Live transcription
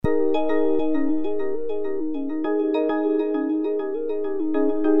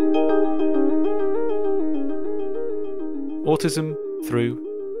Autism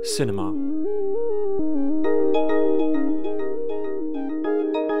Through Cinema.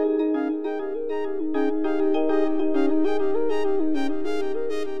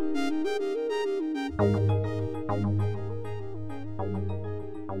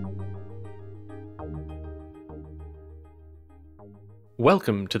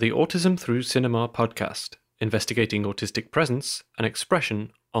 Welcome to the Autism Through Cinema podcast, investigating autistic presence and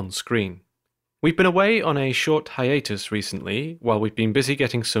expression on screen. We've been away on a short hiatus recently while we've been busy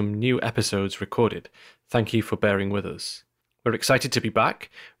getting some new episodes recorded. Thank you for bearing with us. We're excited to be back,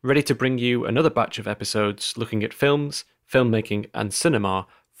 ready to bring you another batch of episodes looking at films, filmmaking and cinema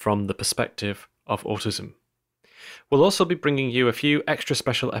from the perspective of autism. We'll also be bringing you a few extra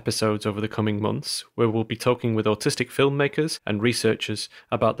special episodes over the coming months where we'll be talking with autistic filmmakers and researchers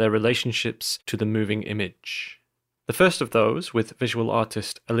about their relationships to the moving image. The first of those, with visual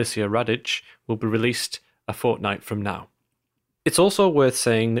artist Alicia Radic, will be released a fortnight from now. It's also worth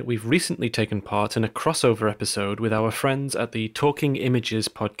saying that we've recently taken part in a crossover episode with our friends at the Talking Images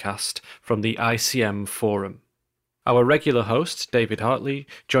podcast from the ICM Forum. Our regular host, David Hartley,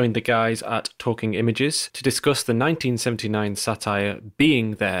 joined the guys at Talking Images to discuss the 1979 satire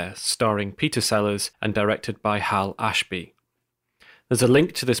Being There, starring Peter Sellers and directed by Hal Ashby. There's a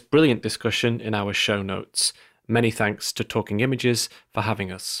link to this brilliant discussion in our show notes. Many thanks to Talking Images for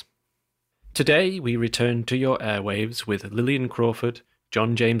having us. Today we return to your airwaves with Lillian Crawford,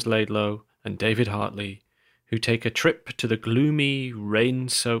 John James Laidlow and David Hartley, who take a trip to the gloomy,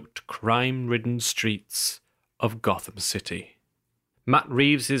 rain-soaked, crime-ridden streets of Gotham City. Matt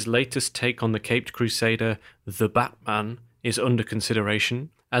Reeves' latest take on the Caped Crusader, The Batman, is under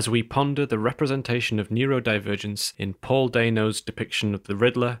consideration as we ponder the representation of neurodivergence in Paul Dano's depiction of the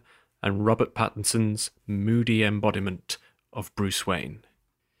Riddler and Robert Pattinson's moody embodiment of Bruce Wayne.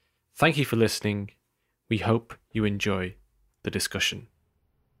 Thank you for listening. We hope you enjoy the discussion.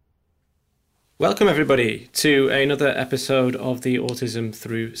 Welcome, everybody, to another episode of the Autism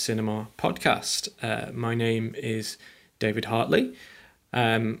Through Cinema podcast. My name is David Hartley,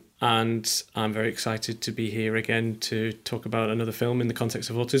 and I'm very excited to be here again to talk about another film in the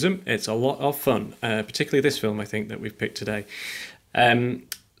context of autism. It's a lot of fun, particularly this film, I think, that we've picked today.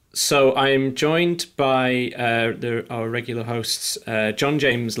 So I'm joined by our regular hosts, John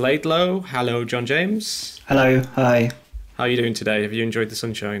James Laidlow. Hello, John James. Hello, hi. How are you doing today? Have you enjoyed the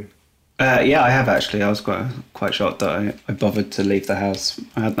sunshine? Yeah, I have actually. I was quite shocked that I bothered to leave the house.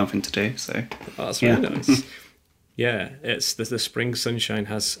 I had nothing to do, so. Oh, that's really nice. Yeah, it's the spring sunshine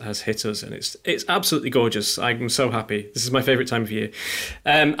has hit us, and it's absolutely gorgeous. I'm so happy. This is my favourite time of year.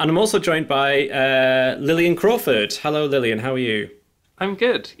 And I'm also joined by Lillian Crawford. Hello, Lillian. How are you? I'm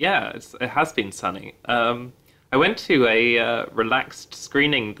good. Yeah, it has been sunny. I went to a relaxed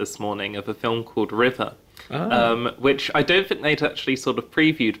screening this morning of a film called River. Which I don't think they'd actually sort of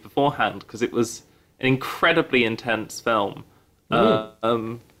previewed beforehand because it was an incredibly intense film, with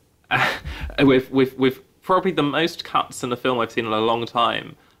probably the most cuts in a film I've seen in a long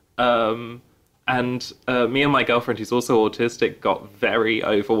time. And me and my girlfriend, who's also autistic, got very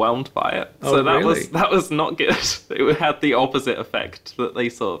overwhelmed by it. So that was not good. It had the opposite effect that they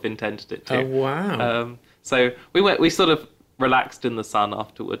sort of intended it to. Oh wow! So we sort of relaxed in the sun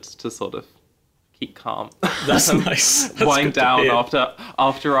afterwards to sort of keep calm. That's nice. That's wind down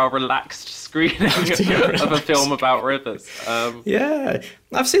after our relaxed screening of a film about rivers. Yeah,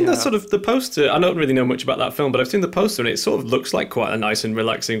 I've seen that sort of the poster. I don't really know much about that film, but I've seen the poster and it sort of looks like quite a nice and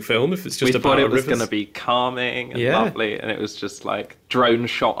relaxing film. If it's just about rivers. We thought it was going to be calming and lovely, and it was just like drone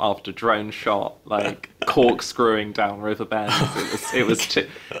shot after drone shot, like corkscrewing down river bends. It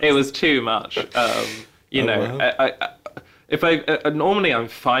was too much. Normally I'm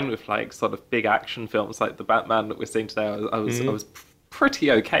fine with like sort of big action films like the Batman that we're seeing today. I was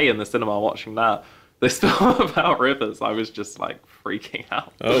pretty okay in the cinema watching that. This film about rivers, I was just like freaking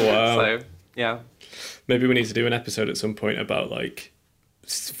out. Oh wow! So yeah, maybe we need to do an episode at some point about like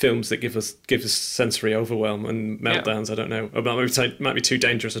films that give us sensory overwhelm and meltdowns. Yeah. I don't know. It might be too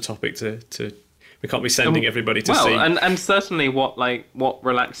dangerous a topic to. We can't be sending everybody to see. And certainly what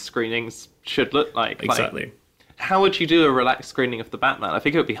relaxed screenings should look like. Exactly. Like, how would you do a relaxed screening of the Batman? I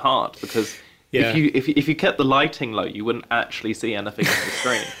think it would be hard because if you kept the lighting low, you wouldn't actually see anything on the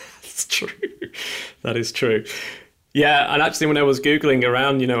screen. That's true. That is true. Yeah, and actually when I was Googling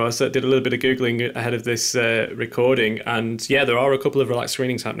around, I did a little bit of Googling ahead of this recording, and yeah, there are a couple of relaxed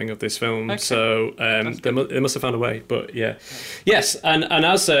screenings happening of this film, okay. So they must have found a way, but yeah. Yes, and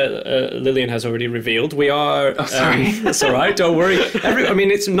as Lillian has already revealed, we are... Oh, sorry. That's all right, don't worry.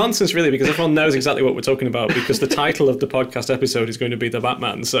 It's nonsense really, because everyone knows exactly what we're talking about, because the title of the podcast episode is going to be The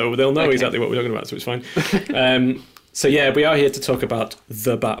Batman, so they'll know exactly what we're talking about, so it's fine. So yeah, we are here to talk about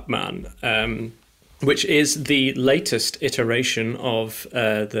The Batman, which is the latest iteration of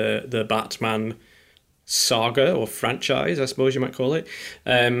the Batman saga or franchise, I suppose you might call it,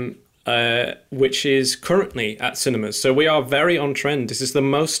 which is currently at cinemas. So we are very on trend. This is the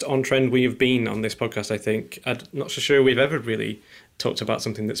most on trend we have been on this podcast, I think. I'm not so sure we've ever really talked about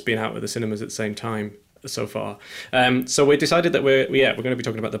something that's been out at the cinemas at the same time so far. So we decided that we're going to be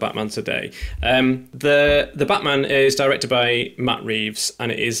talking about The Batman today. The Batman is directed by Matt Reeves,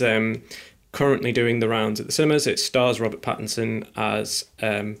 and it is currently doing the rounds at the cinemas. It stars Robert Pattinson as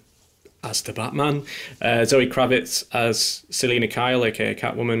the Batman, Zoe Kravitz as Selina Kyle, aka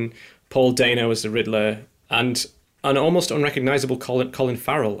Catwoman, Paul Dano as the Riddler, and an almost unrecognisable Colin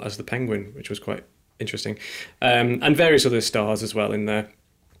Farrell as the Penguin, which was quite interesting, and various other stars as well in there.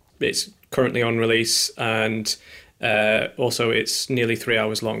 It's currently on release, and also it's nearly 3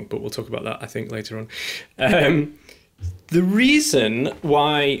 hours long, but we'll talk about that, I think, later on. The reason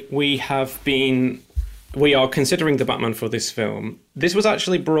why we are considering The Batman for this film, this was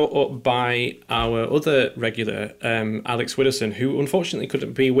actually brought up by our other regular, Alex Widdowson, who unfortunately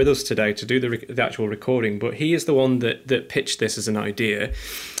couldn't be with us today to do the actual recording, but he is the one that pitched this as an idea.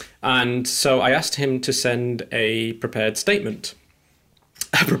 And so I asked him to send a prepared statement.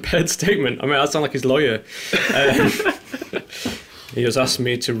 A prepared statement? I mean, I sound like his lawyer. He has asked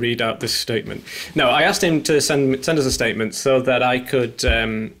me to read out this statement. No, I asked him to send us a statement so that I could...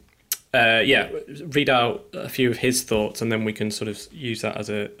 read out a few of his thoughts, and then we can sort of use that as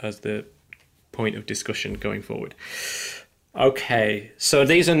the point of discussion going forward. Okay, so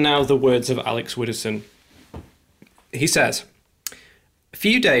these are now the words of Alex Widdowson. He says, "A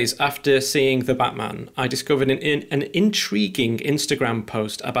few days after seeing The Batman, I discovered an intriguing Instagram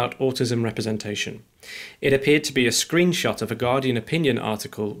post about autism representation. It appeared to be a screenshot of a Guardian opinion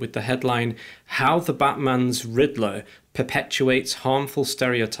article with the headline, 'How the Batman's Riddler Perpetuates Harmful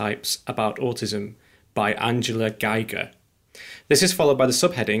Stereotypes About Autism' by Angela Geiger. This is followed by the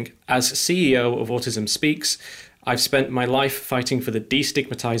subheading, 'As CEO of Autism Speaks, I've spent my life fighting for the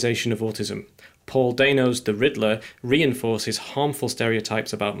destigmatization of autism. Paul Dano's The Riddler reinforces harmful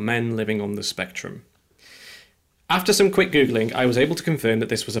stereotypes about men living on the spectrum.' After some quick Googling, I was able to confirm that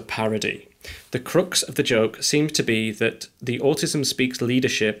this was a parody. The crux of the joke seems to be that the Autism Speaks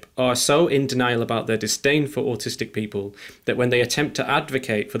leadership are so in denial about their disdain for autistic people that when they attempt to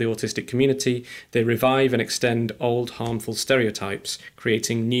advocate for the autistic community, they revive and extend old harmful stereotypes,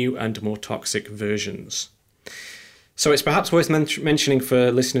 creating new and more toxic versions." So it's perhaps worth mentioning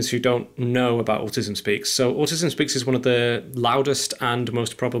for listeners who don't know about Autism Speaks. So Autism Speaks is one of the loudest and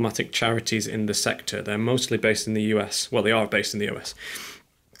most problematic charities in the sector. They're mostly based in the US. Well, they are based in the US.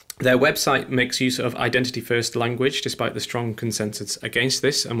 Their website makes use of identity-first language, despite the strong consensus against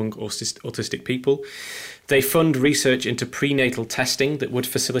this among autistic people. They fund research into prenatal testing that would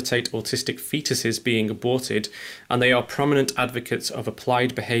facilitate autistic fetuses being aborted, and they are prominent advocates of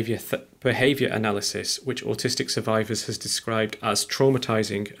applied behaviour analysis, which autistic survivors has described as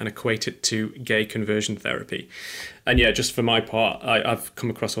traumatizing and equate it to gay conversion therapy. And yeah, just for my part, I've come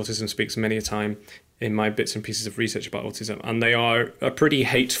across Autism Speaks many a time in my bits and pieces of research about autism, and they are a pretty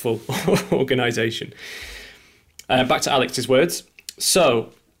hateful organisation. Back to Alex's words.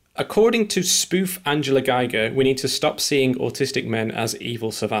 So, according to spoof Angela Geiger, we need to stop seeing autistic men as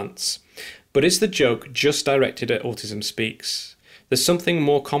evil savants. But is the joke just directed at Autism Speaks? There's something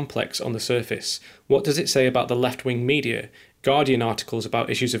more complex on the surface. What does it say about the left-wing media, Guardian articles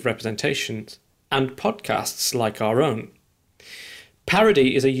about issues of representation, and podcasts like our own?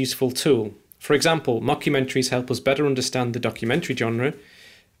 Parody is a useful tool. For example, mockumentaries help us better understand the documentary genre,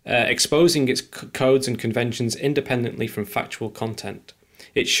 exposing its codes and conventions independently from factual content.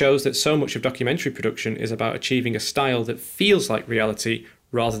 It shows that so much of documentary production is about achieving a style that feels like reality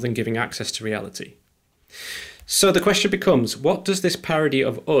rather than giving access to reality. So the question becomes, what does this parody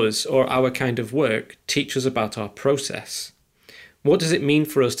of us or our kind of work teach us about our process? What does it mean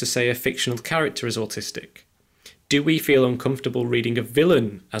for us to say a fictional character is autistic? Do we feel uncomfortable reading a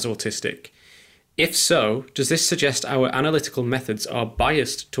villain as autistic? If so, does this suggest our analytical methods are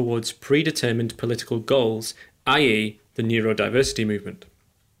biased towards predetermined political goals, i.e. the neurodiversity movement?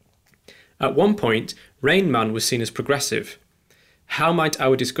 At one point, Rain Man was seen as progressive. How might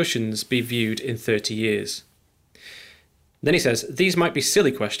our discussions be viewed in 30 years? Then he says, these might be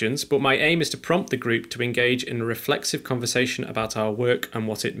silly questions, but my aim is to prompt the group to engage in a reflexive conversation about our work and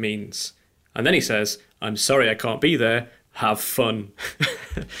what it means. And then he says, I'm sorry I can't be there, have fun.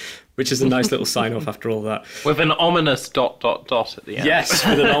 Which is a nice little sign-off after all that. With an ominous ... at the end. Yes,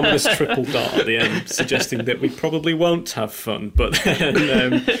 with an ominous triple dot at the end, suggesting that we probably won't have fun, but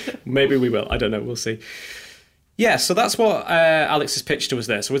then maybe we will. I don't know, we'll see. Yeah, so that's what Alex's pitch to us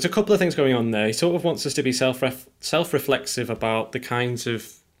there. So there's a couple of things going on there. He sort of wants us to be self-reflexive about the kinds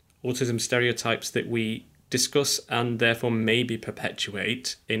of autism stereotypes that we discuss and therefore maybe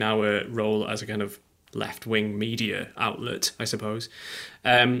perpetuate in our role as a kind of left-wing media outlet, I suppose.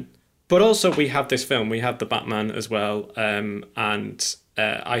 But also we have this film, we have the Batman as well, and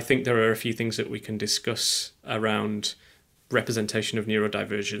I think there are a few things that we can discuss around representation of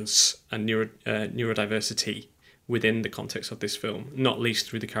neurodivergence and neurodiversity within the context of this film, not least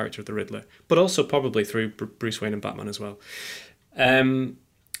through the character of the Riddler, but also probably through Bruce Wayne and Batman as well.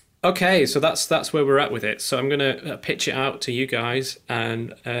 Okay, so that's where we're at with it. So I'm going to pitch it out to you guys,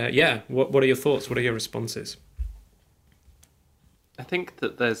 and what are your thoughts? What are your responses? I think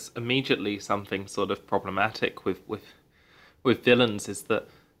that there's immediately something sort of problematic with villains, is that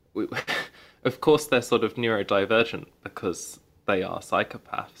of course they're sort of neurodivergent because they are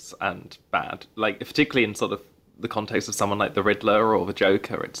psychopaths and bad, like particularly in sort of the context of someone like the Riddler or the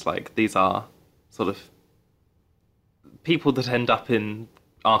Joker. It's like these are sort of people that end up in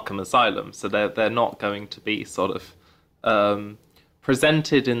Arkham Asylum, so they're not going to be sort of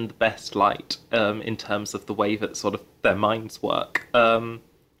presented in the best light in terms of the way that sort of their minds work.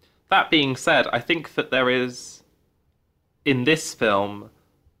 That being said, I think that there is, in this film,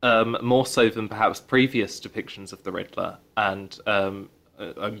 more so than perhaps previous depictions of the Riddler, and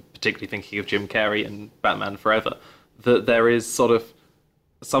I'm particularly thinking of Jim Carrey and Batman Forever, that there is sort of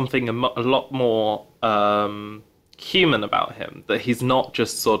something a lot more human about him, that he's not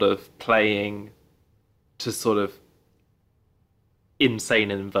just sort of playing to sort of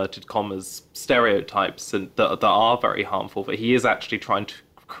insane, in inverted commas, stereotypes and that are very harmful, that he is actually trying to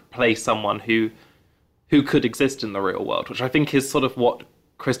play someone who could exist in the real world, which I think is sort of what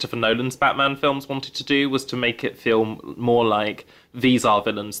Christopher Nolan's Batman films wanted to do, was to make it feel more like these are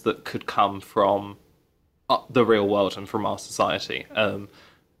villains that could come from the real world and from our society.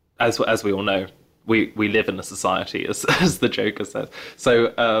 As we all know, we live in a society, as the Joker says.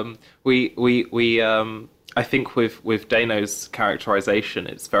 So I think with Dano's characterization,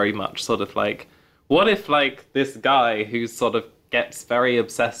 it's very much sort of like, what if like this guy who sort of gets very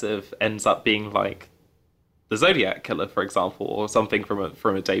obsessive ends up being like the Zodiac Killer, for example, or something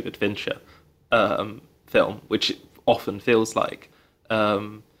from a David Fincher film, which it often feels like.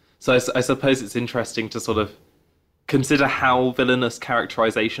 So I suppose it's interesting to sort of consider how villainous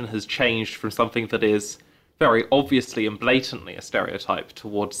characterization has changed from something that is very obviously and blatantly a stereotype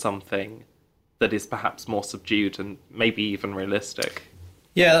towards something that is perhaps more subdued and maybe even realistic.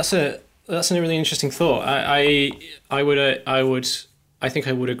 Yeah, that's a really interesting thought. I think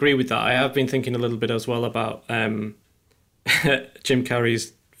I would agree with that. I have been thinking a little bit as well about Jim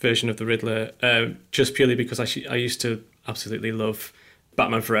Carrey's version of the Riddler, just purely because I used to absolutely love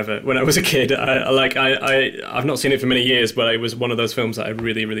Batman Forever when I was a kid. I've not seen it for many years, but it was one of those films that I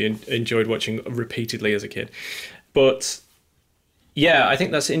really, really enjoyed watching repeatedly as a kid. But yeah, I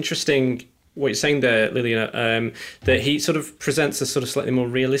think that's interesting what you're saying there, Liliana, that he sort of presents a sort of slightly more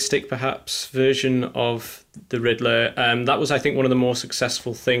realistic, perhaps, version of the Riddler. That was, I think, one of the more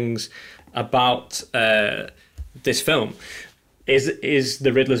successful things about this film is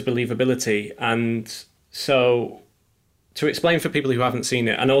the Riddler's believability. And so, to explain for people who haven't seen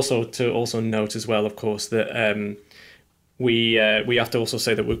it, and also to note as well, of course, that we have to also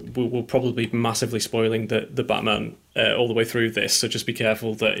say that we'll probably be massively spoiling the Batman all the way through this. So just be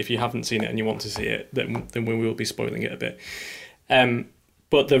careful that if you haven't seen it and you want to see it, then we will be spoiling it a bit.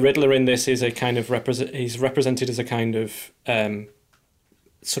 But the Riddler in this is a kind of he's represented as a kind of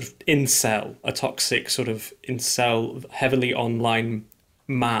sort of incel, a toxic sort of incel, heavily online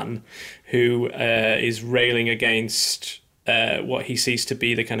man who is railing against what he sees to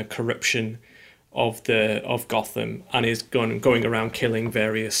be the kind of corruption of Gotham, and is going around killing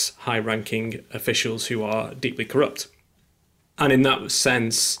various high-ranking officials who are deeply corrupt, and in that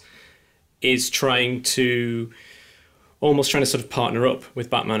sense is almost trying to sort of partner up with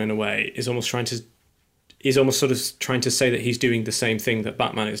Batman in a way. Is almost sort of trying to say that he's doing the same thing that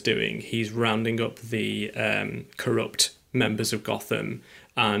Batman is doing. He's rounding up the corrupt members of Gotham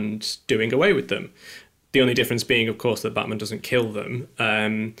and doing away with them. The only difference being, of course, that Batman doesn't kill them.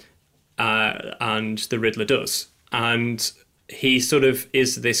 And the Riddler does. And he sort of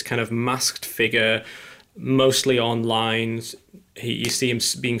is this kind of masked figure, mostly online. You see him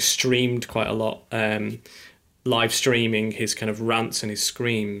being streamed quite a lot, live streaming his kind of rants and his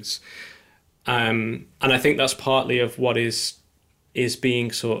screams. And I think that's partly of what is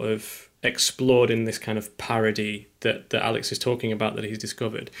being sort of explored in this kind of parody that Alex is talking about, that he's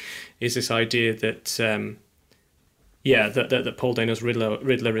discovered, is this idea that that Paul Dano's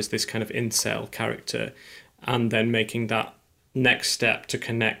Riddler is this kind of incel character, and then making that next step to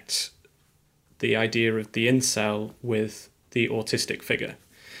connect the idea of the incel with the autistic figure,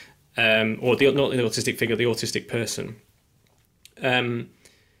 or not the autistic figure, the autistic person,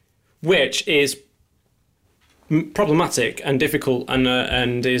 which is problematic and difficult,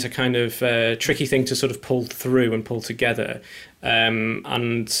 and is a kind of tricky thing to sort of pull through and pull together,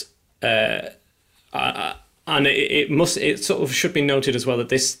 and it sort of should be noted as well that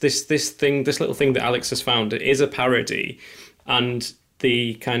this little thing that Alex has found is a parody, and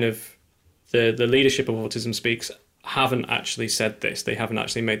the kind of the leadership of Autism Speaks haven't actually said this. They haven't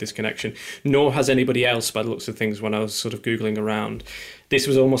actually made this connection, nor has anybody else by the looks of things when I was sort of Googling around. This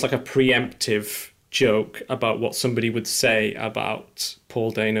was almost like a preemptive joke about what somebody would say about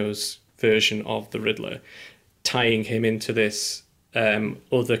Paul Dano's version of the Riddler, tying him into this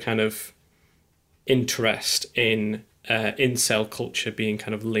other kind of interest in incel culture being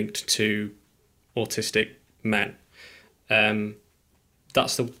kind of linked to autistic men.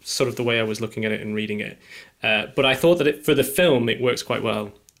 That's the sort of the way I was looking at it and reading it. But I thought that for the film, it works quite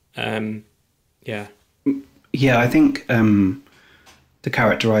well. Yeah, I think the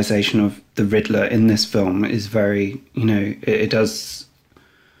characterization of the Riddler in this film is very, it does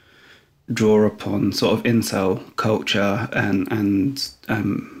draw upon sort of incel culture and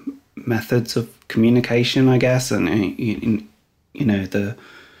methods of communication, I guess, and the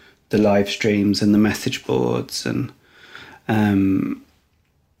live streams and the message boards and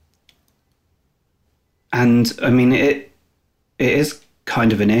I mean it is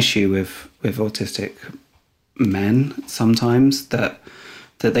kind of an issue with autistic men sometimes that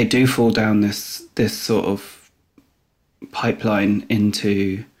they do fall down this sort of pipeline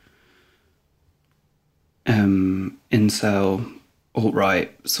into incel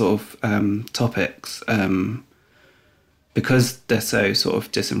alt-right sort of topics because they're so sort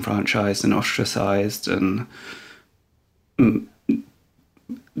of disenfranchised and ostracized, and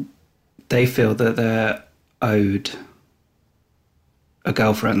they feel that they're owed a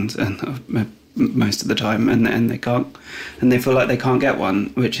girlfriend and most of the time, and they can't, and they feel like they can't get one,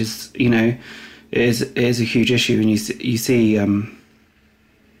 which is it is a huge issue. And you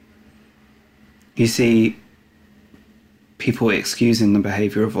see people excusing the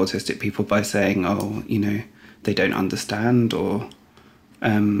behaviour of autistic people by saying, oh, they don't understand, or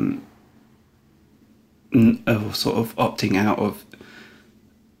sort of opting out of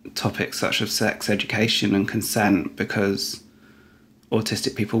topics such as sex education and consent because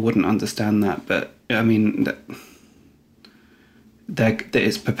autistic people wouldn't understand that. But I mean,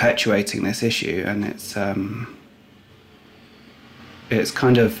 it's perpetuating this issue, and it's more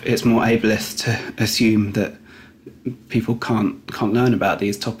ableist to assume that people can't learn about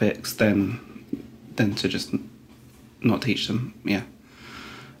these topics than to just not teach them.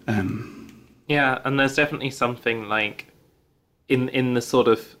 And there's definitely something like in the sort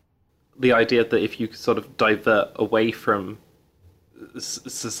of the idea that if you sort of divert away from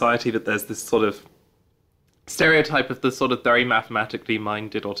society, that there's this sort of stereotype of the sort of very mathematically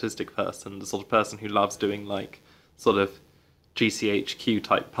minded autistic person, the sort of person who loves doing like sort of GCHQ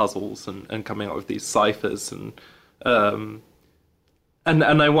type puzzles and coming up with these ciphers, and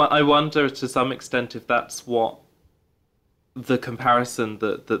I wonder to some extent if that's what the comparison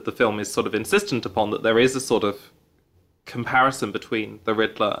that the film is sort of insistent upon, that there is a sort of comparison between the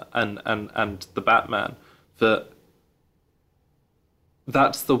Riddler and the Batman,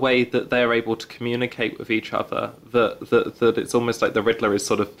 that's the way that they're able to communicate with each other, that it's almost like the Riddler is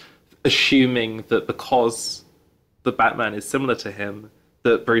sort of assuming that because the Batman is similar to him,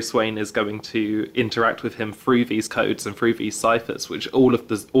 that Bruce Wayne is going to interact with him through these codes and through these ciphers, which all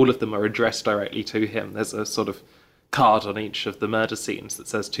of them are addressed directly to him. There's a sort of card on each of the murder scenes that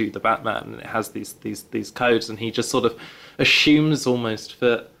says "to the Batman," and it has these codes, and he just sort of assumes almost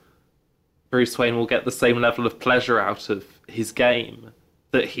that Bruce Wayne will get the same level of pleasure out of his game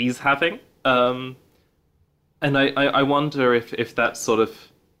that he's having. And I wonder if that's sort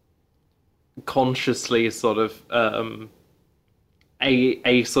of consciously sort of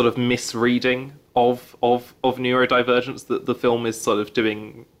a sort of misreading of neurodivergence that the film is sort of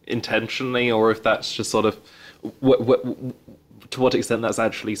doing intentionally, or if that's just sort of to what extent that's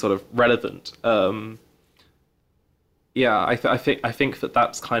actually sort of relevant. I think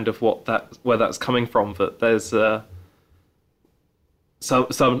that's kind of where that's coming from. That there's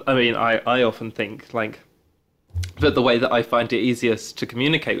some. I mean, I often think like that the way that I find it easiest to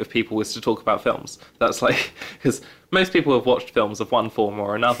communicate with people is to talk about films. That's like, because most people have watched films of one form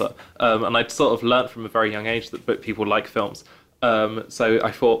or another, and I'd sort of learnt from a very young age that people like films. So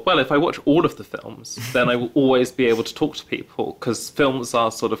I thought, well, if I watch all of the films, then I will always be able to talk to people, because films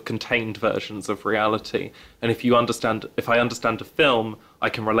are sort of contained versions of reality. And if I understand a film, I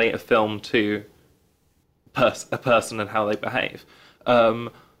can relate a film to a person and how they behave.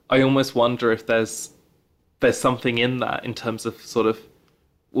 I almost wonder if there's something in that, in terms of sort of,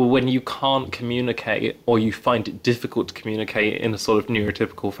 well, when you can't communicate, or you find it difficult to communicate in a sort of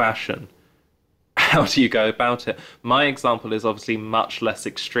neurotypical fashion, how do you go about it? My example is obviously much less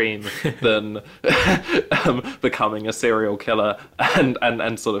extreme than becoming a serial killer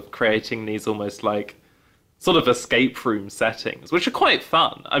and sort of creating these almost like sort of escape room settings, which are quite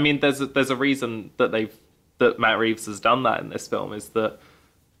fun. I mean, there's a reason that Matt Reeves has done that in this film, is that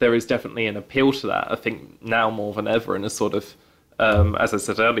there is definitely an appeal to that. I think now more than ever, in a sort of, as I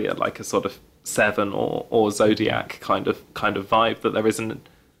said earlier, like a sort of Seven or Zodiac kind of vibe, that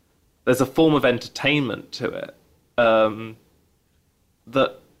there's a form of entertainment to it,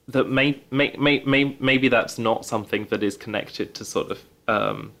 that maybe that's not something that is connected to sort of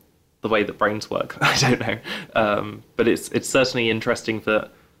the way that brains work. I don't know, but it's certainly interesting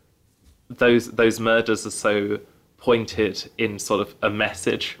that those murders are so pointed in sort of a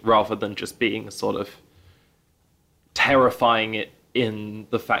message, rather than just being sort of terrifying it in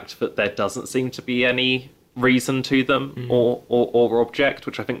the fact that there doesn't seem to be any reason to them or object,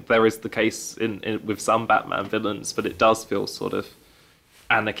 which I think there is the case in with some Batman villains, but it does feel sort of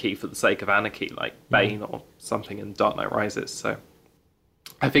anarchy for the sake of anarchy, like Bane or something in Dark Knight Rises. So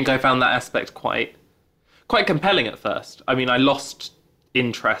I think I found that aspect quite compelling at first. I mean, I lost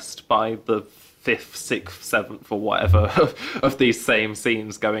interest by the 5th, 6th, 7th, or whatever of these same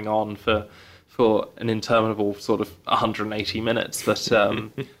scenes going on for an interminable sort of 180 minutes. But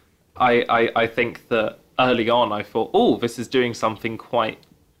I think that early on I thought, oh, this is doing something quite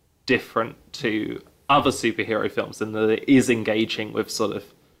different to other superhero films, and that it is engaging with sort of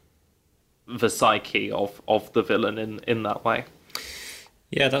the psyche of the villain in that way.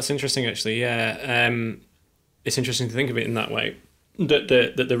 Yeah, that's interesting, actually. Yeah, it's interesting to think of it in that way. That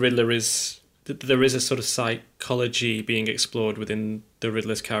the Riddler is... that there is a sort of psychology being explored within the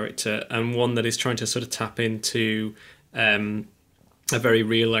Riddler's character, and one that is trying to sort of tap into a very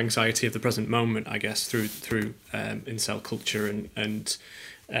real anxiety of the present moment, I guess, through incel culture and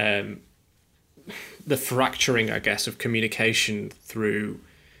the fracturing, I guess, of communication through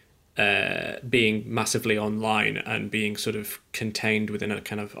being massively online and being sort of contained within a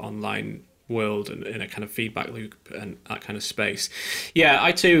kind of online world and in a kind of feedback loop and that kind of space. Yeah,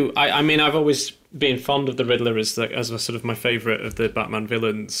 I mean, I've always been fond of the Riddler as a sort of my favourite of the Batman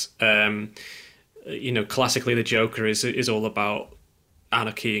villains. Classically the Joker is all about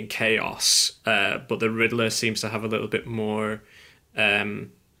anarchy and chaos, but the Riddler seems to have a little bit more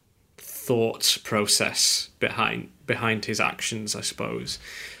thought process behind his actions, I suppose.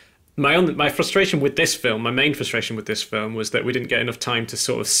 My main frustration with this film was that we didn't get enough time to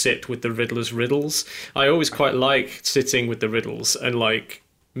sort of sit with the Riddler's riddles. I always quite like sitting with the riddles and like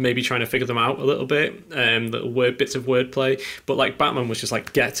maybe trying to figure them out a little bit, little bits of wordplay. But like Batman was just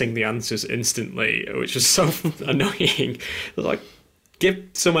like getting the answers instantly, which was so annoying. Like, give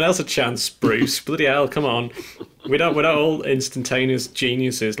someone else a chance, Bruce. Bloody hell, come on. We're not all instantaneous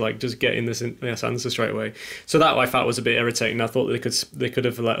geniuses, like just getting this answer straight away. So that I thought was a bit irritating. I thought they could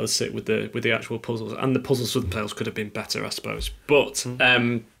have let us sit with the actual puzzles, and the puzzles themselves could have been better, I suppose. But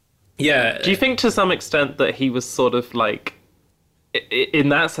yeah. Do you think to some extent that he was sort of like, in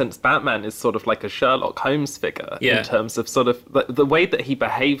that sense, Batman is sort of like a Sherlock Holmes figure in terms of sort of the way that he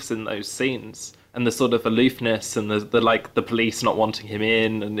behaves in those scenes? And the sort of aloofness, and the like, the police not wanting him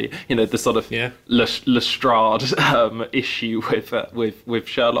in, and the sort of Lestrade issue with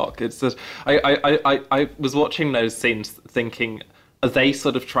Sherlock. It's just, I was watching those scenes thinking, are they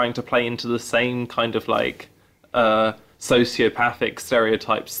sort of trying to play into the same kind of like sociopathic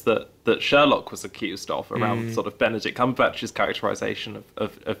stereotypes that Sherlock was accused of around sort of Benedict Cumberbatch's characterization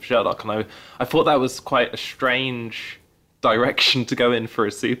of Sherlock? And I thought that was quite a strange direction to go in for a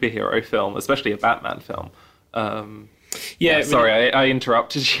superhero film, especially a Batman film. Sorry, I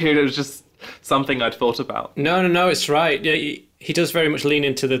interrupted you. It was just something I'd thought about. No, it's right. Yeah, he does very much lean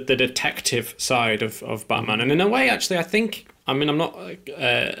into the detective side of Batman. And in a way, actually, I'm not an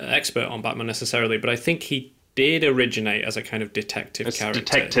expert on Batman necessarily, but I think he did originate as a kind of detective character.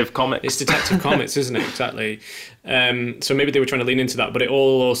 Detective comics. It's detective comics, isn't it? Exactly. So maybe they were trying to lean into that, but it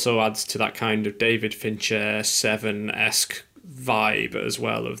all also adds to that kind of David Fincher Seven-esque vibe as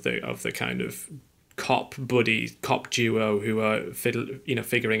well of the kind of cop duo who are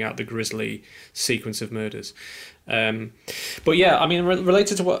figuring out the grisly sequence of murders. But yeah, I mean,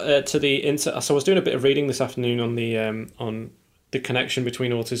 related to what to the so I was doing a bit of reading this afternoon on the the connection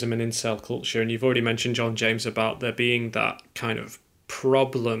between autism and incel culture. And you've already mentioned, John James, about there being that kind of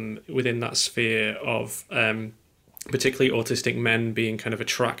problem within that sphere of particularly autistic men being kind of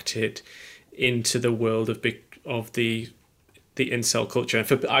attracted into the world of the incel culture.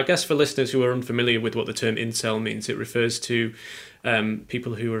 And I guess for listeners who are unfamiliar with what the term incel means, it refers to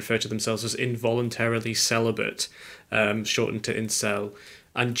people who refer to themselves as involuntarily celibate, shortened to incel,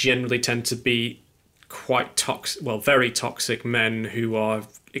 and generally tend to be quite very toxic men who are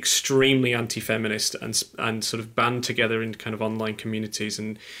extremely anti-feminist and sort of band together in kind of online communities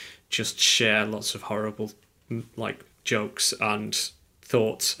and just share lots of horrible like jokes and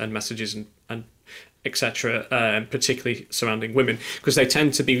thoughts and messages and etc., particularly surrounding women, because they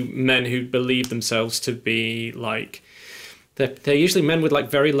tend to be men who believe themselves to be like they're usually men with like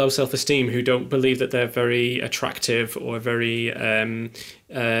very low self-esteem who don't believe that they're very attractive or very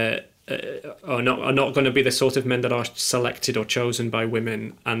are not going to be the sort of men that are selected or chosen by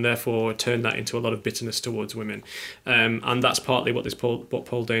women, and therefore turn that into a lot of bitterness towards women. And that's partly what what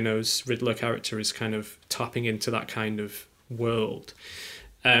Paul Dano's Riddler character is kind of tapping into, that kind of world.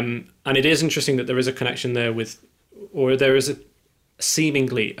 And it is interesting that there is a connection there there is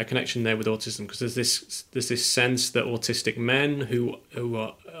seemingly a connection there with autism, because there's this sense that autistic men who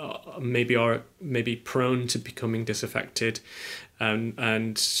are maybe prone to becoming disaffected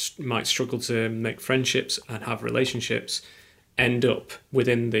and might struggle to make friendships and have relationships end up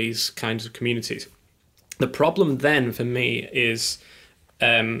within these kinds of communities. The problem then for me is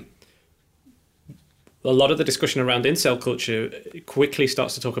a lot of the discussion around incel culture quickly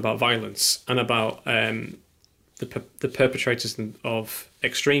starts to talk about violence and about the perpetrators of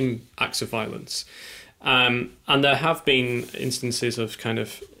extreme acts of violence. And there have been instances of kind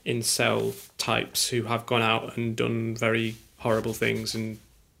of incel types who have gone out and done very horrible things and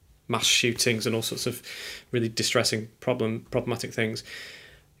mass shootings and all sorts of really distressing, problematic things.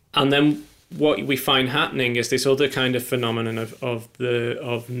 And then what we find happening is this other kind of phenomenon of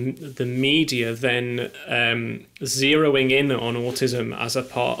the media then zeroing in on autism as a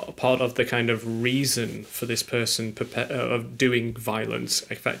part of the kind of reason for this person of doing violence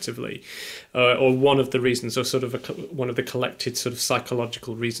effectively, or one of the reasons, or sort of one of the collected sort of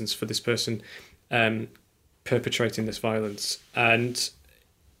psychological reasons for this person perpetrating this violence, and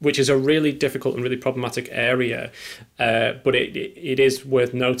which is a really difficult and really problematic area. But it is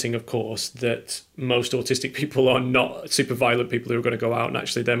worth noting, of course, that most autistic people are not super violent people who are going to go out, and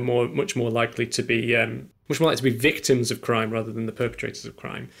actually they're much more likely to be victims of crime rather than the perpetrators of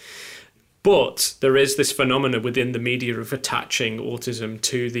crime. But there is this phenomena within the media of attaching autism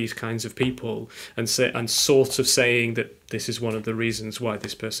to these kinds of people and sort of saying that this is one of the reasons why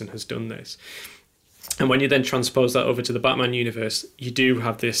this person has done this. And when you then transpose that over to the Batman universe, you do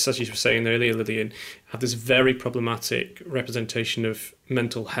have this, as you were saying earlier, Lillian, have this very problematic representation of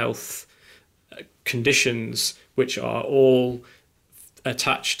mental health conditions, which are all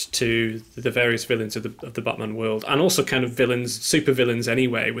attached to the various villains of the Batman world, and also kind of super villains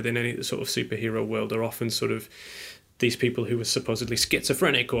anyway within any sort of superhero world are often sort of these people who are supposedly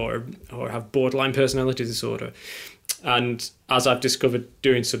schizophrenic or have borderline personality disorder. And as I've discovered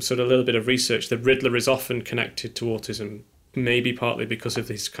doing some sort of little bit of research, the Riddler is often connected to autism, maybe partly because of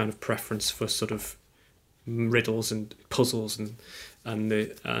this kind of preference for sort of riddles and puzzles and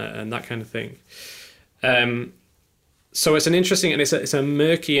that kind of thing. So it's an interesting, and it's a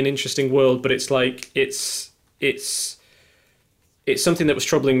murky and interesting world, but it's like it's something that was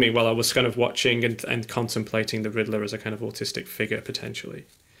troubling me while I was kind of watching and contemplating the Riddler as a kind of autistic figure potentially.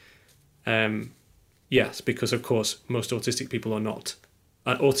 Yes, because of course most autistic people are not.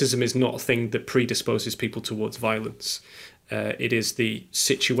 Autism is not a thing that predisposes people towards violence. It is the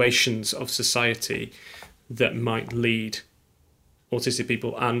situations of society that might lead autistic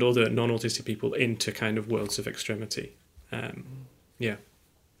people and other non-autistic people into kind of worlds of extremity. Yeah.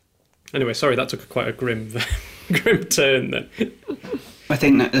 Anyway, sorry, that took quite a grim turn then. I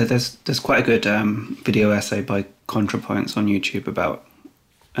think that there's quite a good video essay by ContraPoints on YouTube about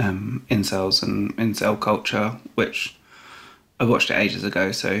incels and incel culture, which I watched it ages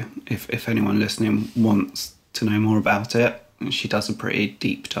ago, so if anyone listening wants to know more about it, she does a pretty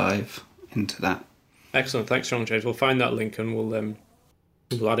deep dive into that. Excellent, thanks John James. We'll find that link and we'll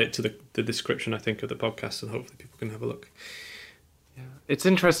add it to the description, I think, of the podcast, and hopefully people can have a look. Yeah, it's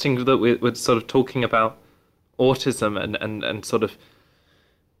interesting that we're sort of talking about autism and sort of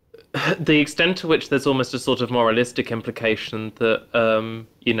the extent to which there's almost a sort of moralistic implication that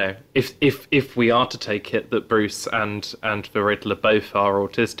if we are to take it that Bruce and the Riddler both are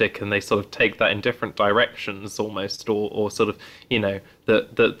autistic, and they sort of take that in different directions almost, or sort of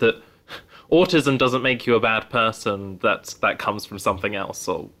that autism doesn't make you a bad person. That comes from something else,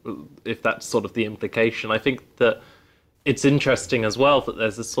 or if that's sort of the implication. I think that it's interesting as well that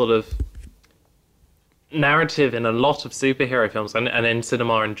there's a sort of narrative in a lot of superhero films and in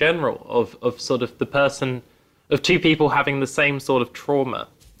cinema in general of sort of the person, of two people having the same sort of trauma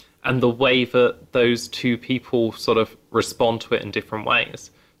and the way that those two people sort of respond to it in different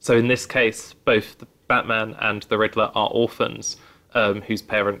ways. So in this case, both the Batman and the Riddler are orphans whose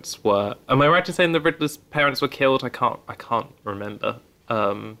parents were... Am I right in saying the Riddler's parents were killed? I can't remember.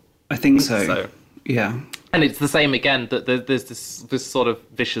 I think so. Yeah. And it's the same again, that there's this sort of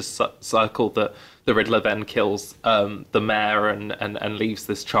vicious circle that the Riddler then kills the mayor and leaves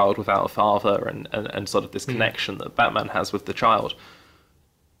this child without a father and sort of this connection that Batman has with the child.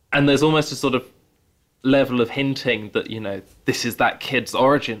 And there's almost a sort of level of hinting that, you know, this is that kid's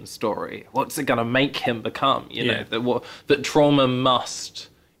origin story. What's it going to make him become? You know, that trauma must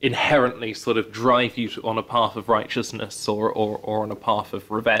inherently sort of drive you on a path of righteousness or on a path of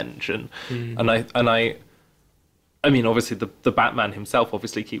revenge. I mean, obviously, the Batman himself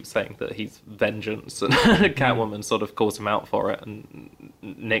obviously keeps saying that he's vengeance, and Catwoman sort of calls him out for it and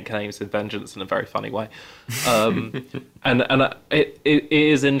nicknames him vengeance in a very funny way. It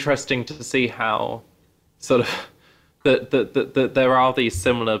is interesting to see how sort of that there are these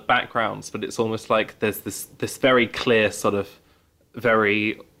similar backgrounds, but it's almost like there's this very clear sort of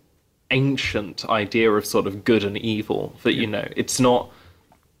very ancient idea of sort of good and evil that, you know, it's not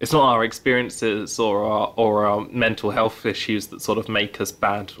our experiences or our mental health issues that sort of make us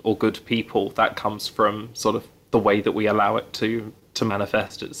bad or good people. That comes from sort of the way that we allow it to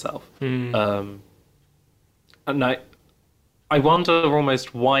manifest itself. And I wonder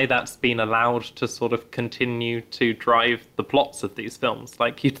almost why that's been allowed to sort of continue to drive the plots of these films.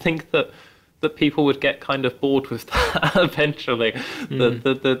 Like, you'd think that people would get kind of bored with that eventually.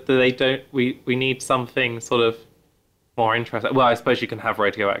 That they don't. We need something sort of more interesting. Well, I suppose you can have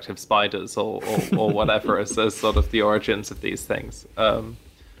radioactive spiders or whatever as sort of the origins of these things.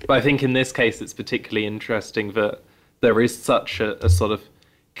 But I think in this case, it's particularly interesting that there is such a sort of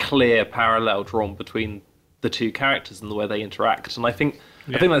clear parallel drawn between the two characters and the way they interact. And I think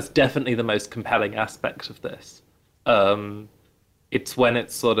that's definitely the most compelling aspect of this. It's when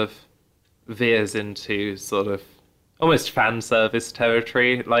it sort of veers into sort of almost fan service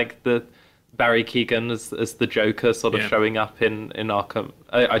territory, like the Barry Keoghan as the Joker sort of showing up in Arkham.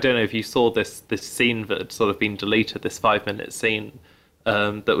 I don't know if you saw this scene that had sort of been deleted, this 5-minute scene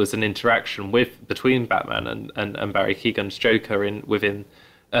that was an interaction between Batman and Barry Keoghan's Joker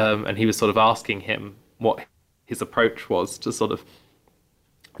and he was sort of asking him what his approach was to sort of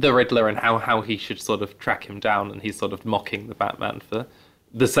the Riddler and how he should sort of track him down, and he's sort of mocking the Batman for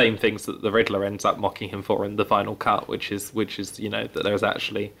the same things that the Riddler ends up mocking him for in the final cut, which is you know, that there's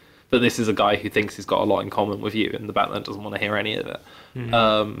actually that this is a guy who thinks he's got a lot in common with you, and the Batman doesn't want to hear any of it.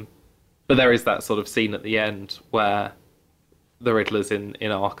 But there is that sort of scene at the end where the Riddler's in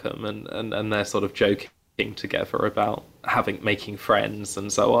Arkham and they're sort of joking together about making friends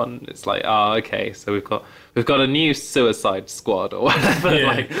and so on. It's like, okay, so we've got a new Suicide Squad or whatever,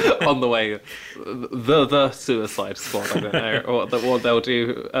 like on the way. The Suicide Squad. I don't know what they'll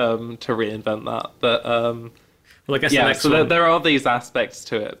do to reinvent that, but well, I guess the next one... there are these aspects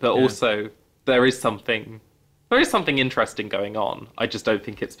to it, but also there is something interesting going on. I just don't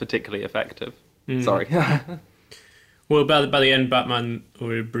think it's particularly effective. Sorry. Well, by the end, Batman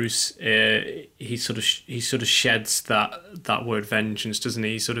or Bruce, he sort of sheds that word vengeance, doesn't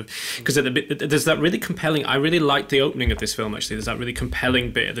he? Sort of, because there's that really compelling. I really liked the opening of this film. Actually, there's that really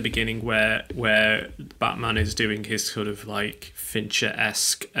compelling bit at the beginning where Batman is doing his sort of like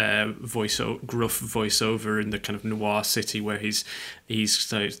Fincher-esque gruff voiceover in the kind of noir city, where he's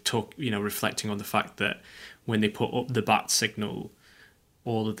reflecting on the fact that when they put up the bat signal,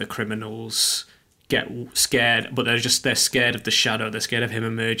 all of the criminals get scared, but they're scared of the shadow. They're scared of him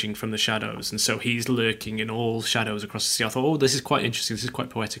emerging from the shadows, and so he's lurking in all shadows across the sea. I thought, this is quite interesting. This is quite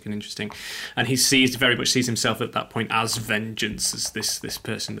poetic and interesting. And he very much sees himself at that point as vengeance, as this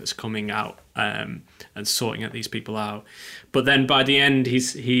person that's coming out and sorting out these people out. But then by the end,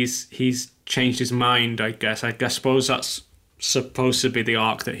 he's changed his mind. I suppose that's supposed to be the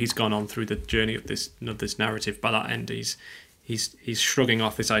arc that he's gone on through the journey of this narrative. By that end, he's shrugging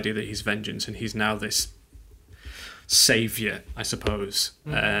off this idea that he's vengeance, and he's now this saviour, I suppose,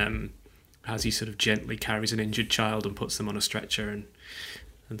 as he sort of gently carries an injured child and puts them on a stretcher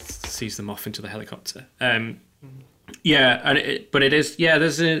and sees them off into the helicopter. There is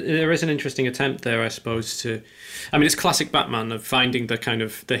an interesting attempt there, I suppose, it's classic Batman of finding the kind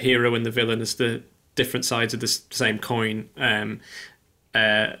of the hero and the villain as the different sides of the same coin.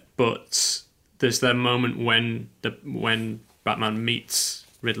 But but there's that moment when Batman meets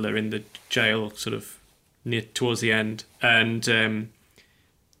Riddler in the jail, sort of near towards the end, and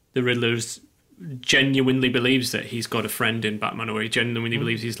the Riddler genuinely believes that he's got a friend in Batman, or he genuinely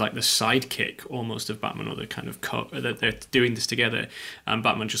believes he's like the sidekick almost of Batman, or the kind of that they're doing this together, and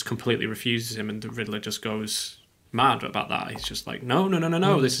Batman just completely refuses him, and the Riddler just goes mad about that. He's just like, no,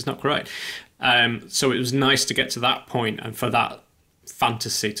 this is not correct. So it was nice to get to that point and for that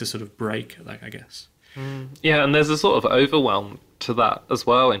fantasy to sort of break, like, I guess. Yeah, and there's a sort of overwhelm to that as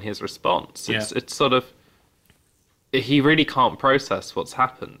well in his response. It's sort of, he really can't process what's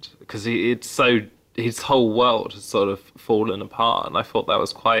happened because his whole world has sort of fallen apart, and I thought that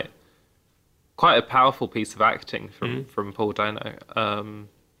was quite a powerful piece of acting from Paul Dano. And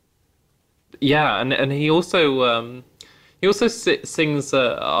he also sings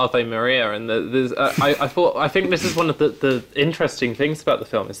Ave Maria, and there's I think this is one of the interesting things about the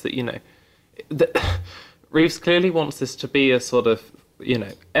film is that Reeves clearly wants this to be a sort of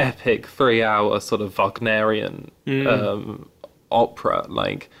epic 3-hour sort of Wagnerian opera,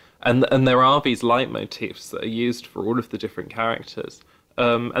 like, and there are these leitmotifs that are used for all of the different characters,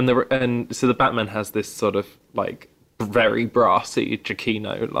 and so the Batman has this sort of like very brassy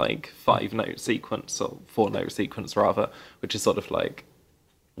Giacchino like 5-note sequence, or 4-note sequence rather, which is sort of like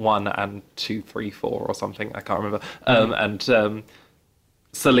 1 and 2 3 4 or something, I can't remember. And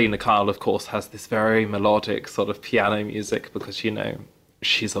Selena Kyle, of course, has this very melodic sort of piano music because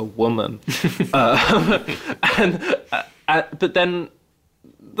she's a woman. But then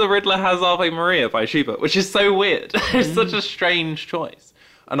the Riddler has Ave Maria by Schubert, which is so weird. It's such a strange choice,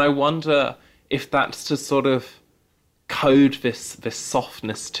 and I wonder if that's to sort of code this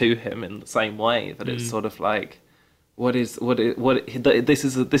softness to him in the same way that it's sort of like this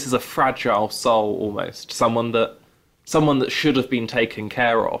is a fragile soul, almost someone that should have been taken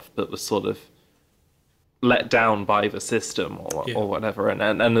care of but was sort of let down by the system or whatever,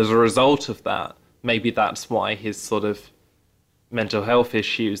 and as a result of that, maybe that's why his sort of mental health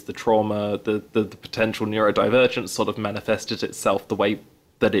issues, the trauma, the potential neurodivergence sort of manifested itself the way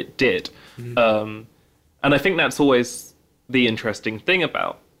that it did. And I think that's always the interesting thing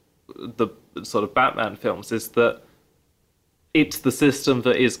about the sort of Batman films, is that it's the system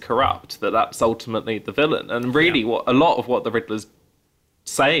that is corrupt, that's ultimately the villain. And really a lot of what the Riddler's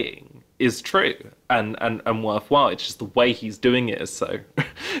saying is true and worthwhile. It's just the way he's doing it is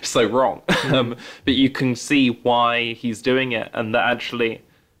so wrong. But you can see why he's doing it, and that actually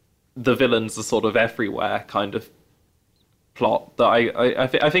the villains are sort of everywhere kind of plot that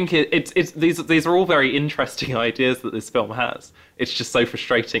I think it's these are all very interesting ideas that this film has. It's just so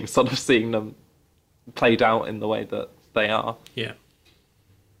frustrating sort of seeing them played out in the way that they are. Yeah.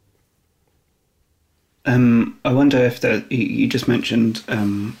 I wonder if you just mentioned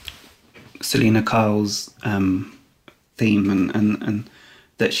Selena Kyle's theme and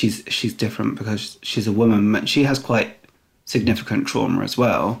that she's different because she's a woman. She has quite significant trauma as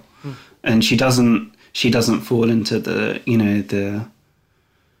well, and she doesn't fall into the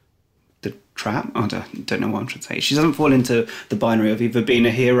trap. I don't know what I'm trying to say. She doesn't fall into the binary of either being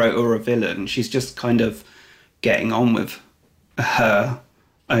a hero or a villain. She's just kind of getting on with her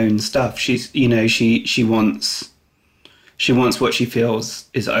own stuff. She's she wants what she feels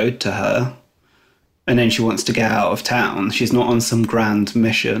is owed to her, and then she wants to get out of town. She's not on some grand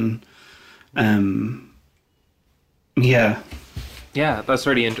mission. Yeah, that's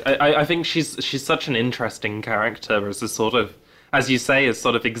really I think she's such an interesting character as a sort of, as you say, as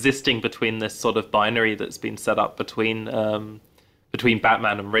sort of existing between this sort of binary that's been set up between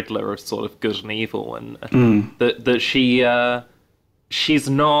Batman and Riddler of sort of good and evil, and that she's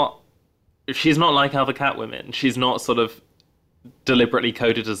not like other Catwomen. She's not sort of deliberately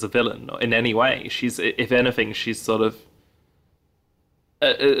coded as a villain in any way. She's, if anything, she's sort of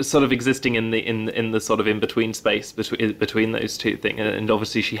existing in the sort of in between space between those two things, and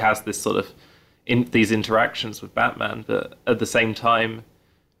obviously she has this sort of these interactions with Batman, but at the same time,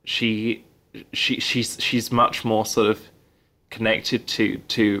 she's much more sort of connected to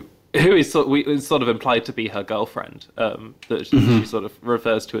who is sort of implied to be her girlfriend, that she sort of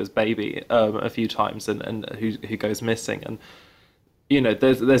refers to as baby a few times, and who goes missing, and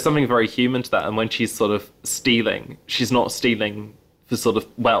there's something very human to that. And when she's sort of stealing, she's not stealing for sort of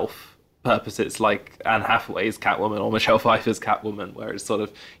wealth purposes like Anne Hathaway's Catwoman or Michelle Pfeiffer's Catwoman, where it's sort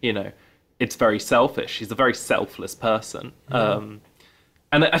of it's very selfish. She's a very selfless person. And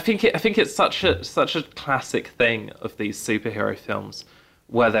I think it's such a classic thing of these superhero films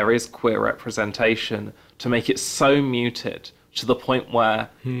where there is queer representation, to make it so muted to the point where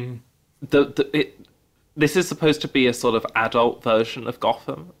this is supposed to be a sort of adult version of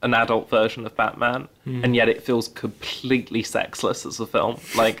Gotham, an adult version of Batman, and yet it feels completely sexless as a film.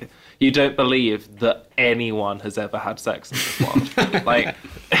 Like, you don't believe that anyone has ever had sex in this world. Like,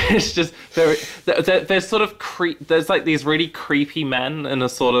 it's just very... There's sort of there's like these really creepy men in a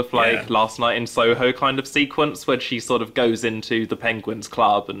sort of like Last Night in Soho kind of sequence where she sort of goes into the Penguins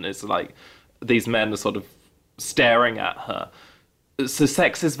Club and it's like these men are sort of staring at her. So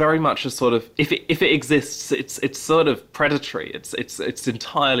sex is very much a sort of, if it exists, it's sort of predatory. It's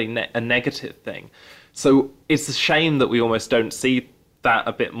entirely a negative thing. So it's a shame that we almost don't see that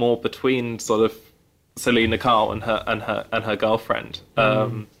a bit more between sort of Selina Kyle and her girlfriend,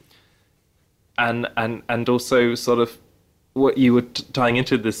 and also sort of what you were tying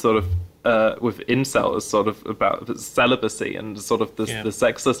into this sort of with incel is sort of about celibacy and sort of the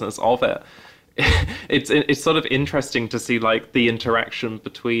sexlessness of it. It's sort of interesting to see like the interaction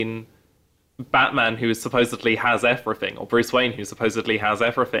between Batman, who supposedly has everything, or Bruce Wayne, who supposedly has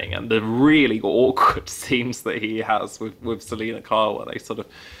everything, and the really awkward scenes that he has with Selina Kyle, where they sort of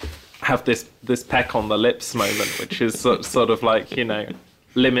have this peck on the lips moment, which is sort of like, you know,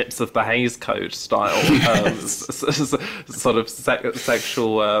 limits of the Hays Code style, sort of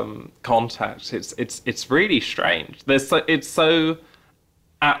sexual contact. It's really strange. It's so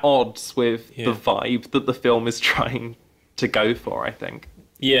at odds with the vibe that the film is trying to go for, I think.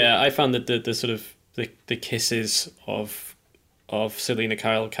 Yeah, I found that the sort of the kisses of Selina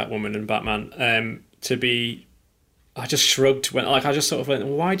Kyle, Catwoman, and Batman to be... I just shrugged when, like, I just sort of went,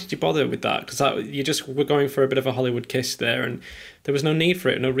 why did you bother with that? Because you just were going for a bit of a Hollywood kiss there, and there was no need for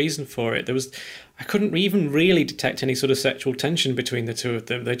it, no reason for it. I couldn't even really detect any sort of sexual tension between the two of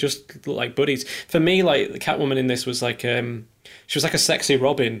them. They just looked like buddies. For me, like, the Catwoman in this was like, she was like a sexy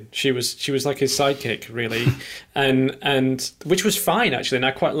Robin. She was like his sidekick, really, and which was fine actually. And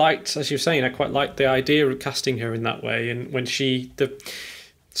I quite liked, as you were saying, I quite liked the idea of casting her in that way. And when the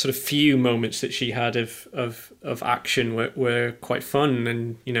sort of few moments that she had of action were quite fun,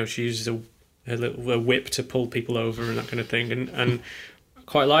 and you know, she uses a whip to pull people over and that kind of thing, and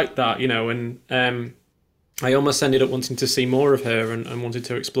quite liked that, you know, and I almost ended up wanting to see more of her and wanted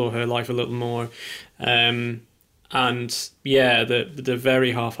to explore her life a little more, and yeah, the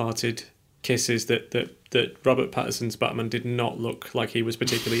very half-hearted kisses that Robert Pattinson's Batman did not look like he was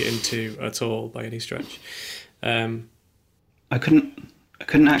particularly into at all by any stretch. I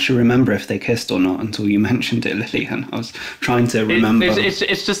couldn't actually remember if they kissed or not until you mentioned it, Lillian. I was trying to remember.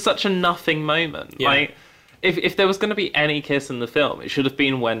 It's just such a nothing moment. Yeah. Like, if there was going to be any kiss in the film, it should have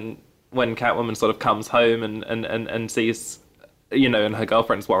been when Catwoman sort of comes home and sees, you know, and her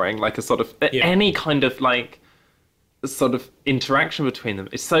girlfriend's worrying, like a sort of any kind of like sort of interaction between them.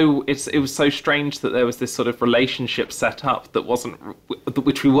 It was so strange that there was this sort of relationship set up that wasn't,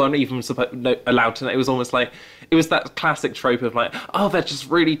 which we weren't even allowed to know. It was almost like, it was that classic trope of like, oh, they're just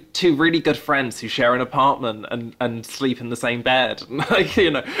two really good friends who share an apartment and sleep in the same bed. Like,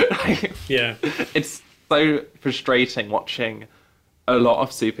 you know, like, yeah, it's so frustrating watching a lot of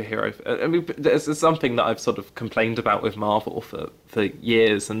superhero. I mean, there's something that I've sort of complained about with Marvel for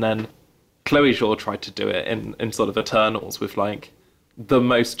years, and then Chloe Zhao tried to do it in sort of Eternals with like the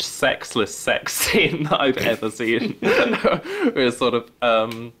most sexless sex scene that I've ever seen. With sort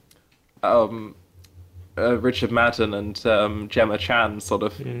of Richard Madden and Gemma Chan sort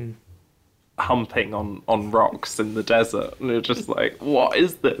of humping on rocks in the desert, and you're just like, what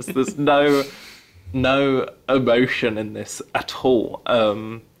is this? There's no emotion in this at all.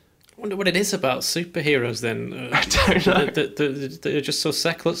 I wonder what it is about superheroes then. I don't know. They're just so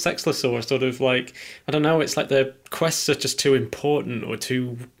sexless, or sort of like, I don't know, it's like their quests are just too important or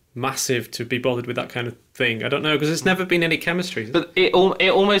too massive to be bothered with that kind of thing. I don't know, because there's never been any chemistry. But it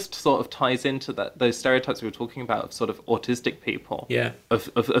almost sort of ties into those stereotypes we were talking about of sort of autistic people. Yeah. Of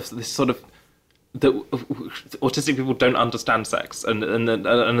this sort of, that autistic people don't understand sex and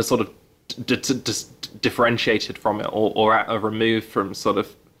are sort of differentiated from it or removed from sort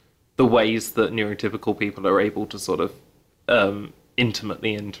of the ways that neurotypical people are able to sort of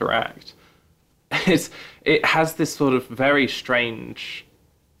intimately interact. It has this sort of very strange,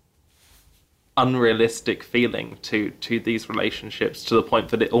 unrealistic feeling to these relationships, to the point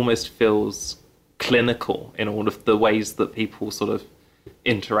that it almost feels clinical in all of the ways that people sort of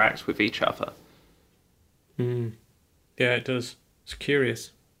interact with each other. Yeah, it does. It's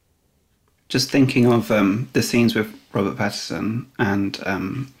curious. Just thinking of the scenes with Robert Pattinson and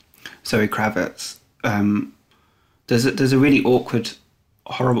Zoe Kravitz, there's a really awkward,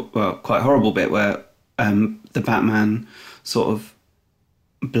 quite horrible bit where the Batman sort of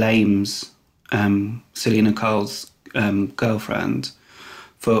blames Selina Kyle's girlfriend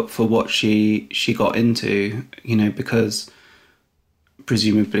for what she got into, because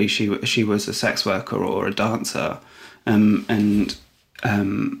presumably she was a sex worker or a dancer, and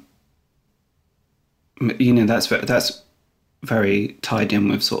that's very tied in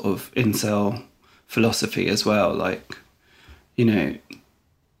with sort of incel philosophy as well, like,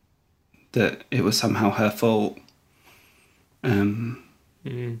 that it was somehow her fault.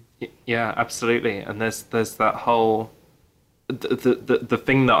 Yeah, absolutely. And there's that whole the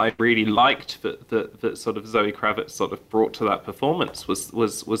thing that I really liked that sort of Zoe Kravitz sort of brought to that performance was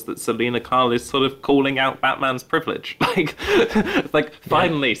that Selena Kyle is sort of calling out Batman's privilege. Like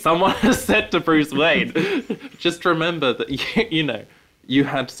finally someone has said to Bruce Wayne, just remember that you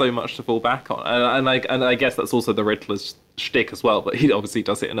had so much to fall back on. And I guess that's also the Riddler's shtick as well, but he obviously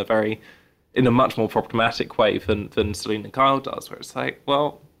does it in a much more problematic way than Selena Kyle does, where it's like,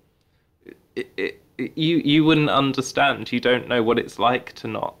 well, you wouldn't understand. You don't know what it's like to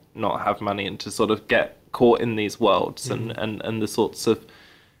not have money and to sort of get caught in these worlds and the sorts of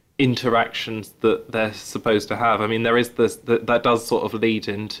interactions that they're supposed to have. I mean, there is this that does sort of lead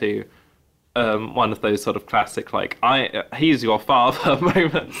into one of those sort of classic, like, he's your father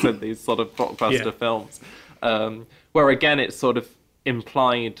moments in these sort of blockbuster films, where again it's sort of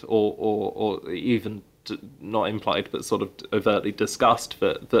implied or even not implied but sort of overtly discussed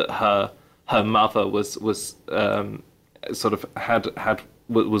that her mother was sort of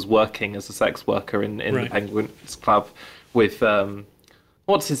was working as a sex worker in the Penguins Club with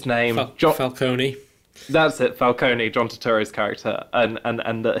what's his name, Falcone. That's it, Falcone, John Turturro's character,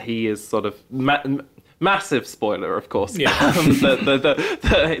 and that he is sort of massive spoiler, of course,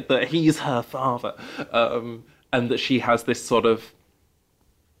 that he's her father, and that she has this sort of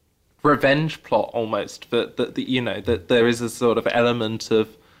revenge plot almost, that there is a sort of element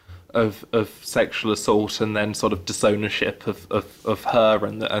of sexual assault and then sort of disownership of her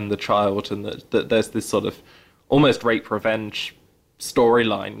and the child, and that there's this sort of almost rape revenge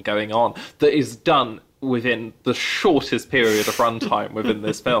storyline going on that is done within the shortest period of runtime within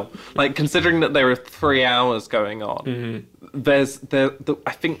this film. Like, considering that there are 3 hours going on, I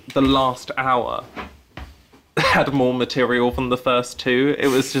think the last hour had more material than the first 2. It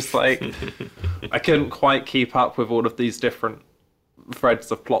was just like I couldn't quite keep up with all of these different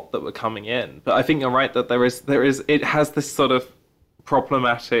threads of plot that were coming in. But I think you're right that there is it has this sort of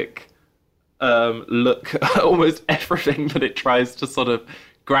problematic look at almost everything that it tries to sort of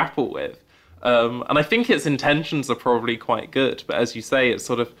grapple with. And I think its intentions are probably quite good, but as you say, it's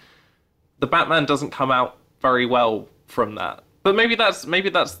sort of the Batman doesn't come out very well from that. But maybe that's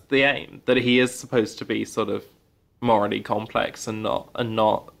the aim, that he is supposed to be sort of morally complex and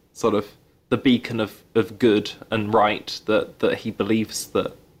not sort of the beacon of good and right that he believes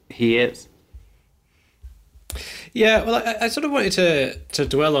that he is. Yeah, well, I sort of wanted to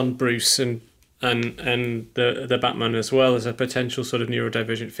dwell on Bruce and the Batman as well as a potential sort of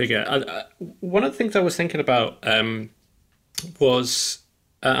neurodivergent figure. One of the things I was thinking about was.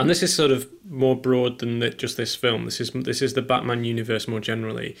 And this is sort of more broad than just this film. This is the Batman universe more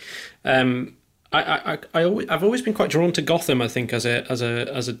generally. I've always been quite drawn to Gotham. I think as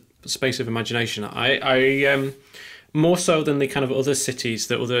a space of imagination. I more so than the kind of other cities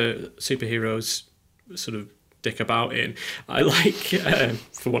that other superheroes sort of dick about in. I like,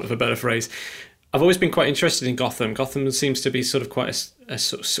 for want of a better phrase, I've always been quite interested in Gotham. Gotham seems to be sort of quite a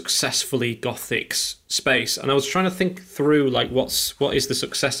sort of successfully gothic space, and I was trying to think through like what is the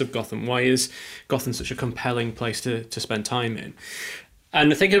success of Gotham? Why is Gotham such a compelling place to spend time in?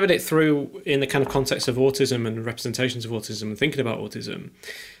 And thinking about it through in the kind of context of autism and representations of autism and thinking about autism,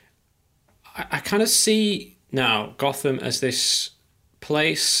 I kind of see now Gotham as this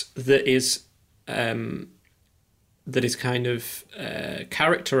place that is kind of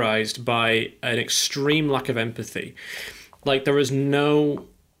characterized by an extreme lack of empathy. Like there's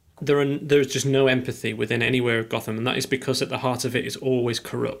just no empathy within anywhere of Gotham, and that is because at the heart of it is always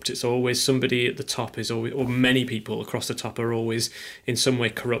corrupt. It's always somebody at the top is always, or many people across the top are always in some way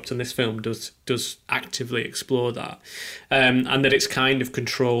corrupt, and this film does actively explore that, and that it's kind of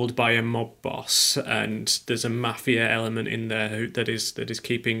controlled by a mob boss, and there's a mafia element in there that is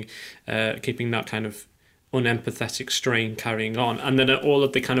keeping that kind of unempathetic strain carrying on, and then all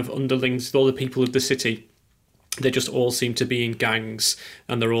of the kind of underlings, all the people of the city, they just all seem to be in gangs,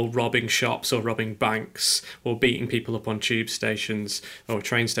 and they're all robbing shops or robbing banks or beating people up on tube stations or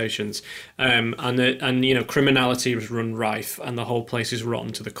train stations, and criminality is run rife, and the whole place is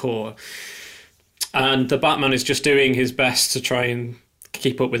rotten to the core. And the Batman is just doing his best to try and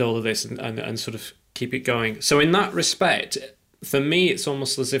keep up with all of this and sort of keep it going. So in that respect, for me, it's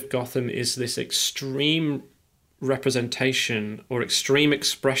almost as if Gotham is this extreme representation or extreme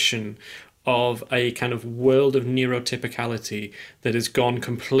expression of a kind of world of neurotypicality that has gone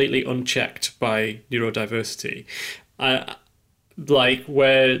completely unchecked by neurodiversity. Like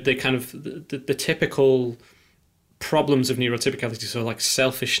where the kind of the typical problems of neurotypicality, so like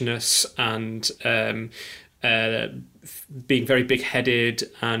selfishness and being very big-headed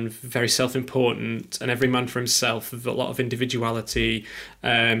and very self-important and every man for himself, with a lot of individuality,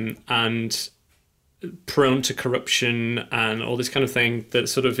 and prone to corruption and all this kind of thing, that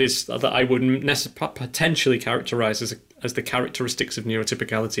sort of is that I would potentially characterize as the characteristics of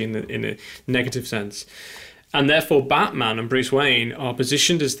neurotypicality in a negative sense. And therefore Batman and Bruce Wayne are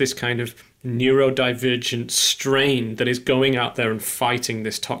positioned as this kind of neurodivergent strain that is going out there and fighting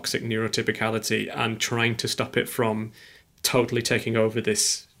this toxic neurotypicality and trying to stop it from totally taking over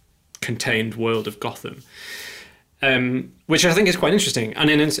this contained world of Gotham. Which I think is quite interesting. And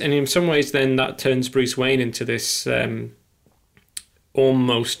in some ways then that turns Bruce Wayne into this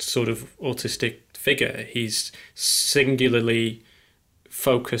almost sort of autistic figure. He's singularly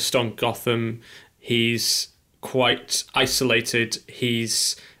focused on Gotham. He's quite isolated.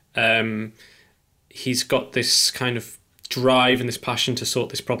 He's got this kind of drive and this passion to sort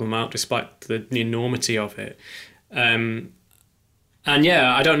this problem out despite the enormity of it. And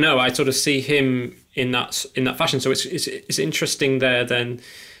yeah, I don't know. I sort of see him in that fashion. So it's interesting there then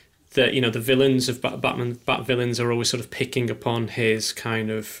that, you know, the villains of Batman, Bat villains are always sort of picking upon his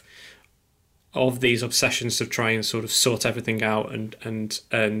kind of these obsessions to try and sort of sort everything out and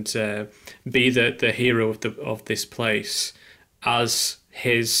be the hero of this place as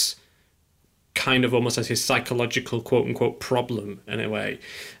his kind of almost as his psychological quote unquote problem in a way.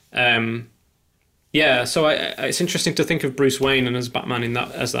 Yeah, so it's interesting to think of Bruce Wayne and as Batman in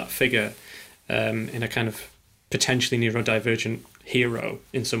that as that figure, in a kind of potentially neurodivergent hero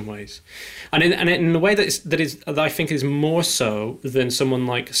in some ways, and in a way that I think is more so than someone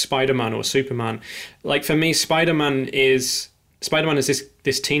like Spider-Man or Superman. Like for me, Spider-Man is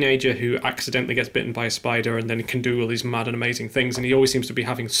this teenager who accidentally gets bitten by a spider and then can do all these mad and amazing things, and he always seems to be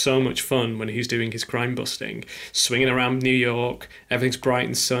having so much fun when he's doing his crime busting, swinging around New York. Everything's bright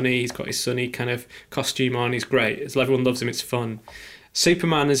and sunny. He's got his sunny kind of costume on. He's great. Everyone loves him. It's fun.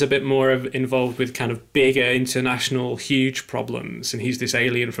 Superman is a bit more involved with kind of bigger international huge problems, and he's this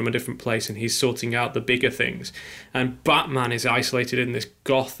alien from a different place and he's sorting out the bigger things. And Batman is isolated in this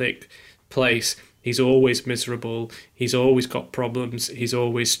gothic place. He's always miserable. He's always got problems. He's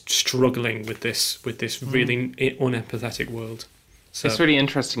always struggling with this really unempathetic world. So it's really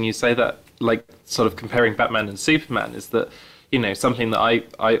interesting you say that, like sort of comparing Batman and Superman, is that, you know, something that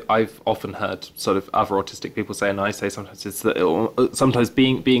I've often heard sort of other autistic people say, and I say sometimes, is that sometimes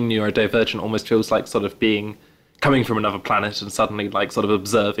being neurodivergent almost feels like sort of coming from another planet and suddenly like sort of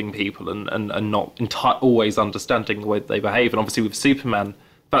observing people and not always understanding the way that they behave. And obviously with Superman,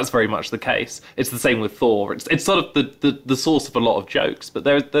 that's very much the case. It's the same with Thor. It's sort of the source of a lot of jokes, but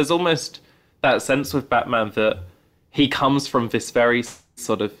there's almost that sense with Batman that he comes from this very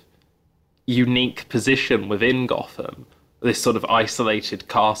sort of unique position within Gotham, this sort of isolated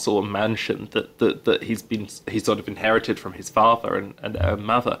castle and mansion that he's sort of inherited from his father and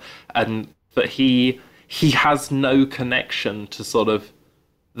mother, and that he has no connection to sort of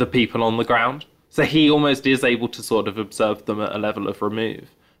the people on the ground. So he almost is able to sort of observe them at a level of remove,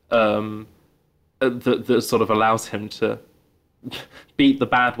 that sort of allows him to beat the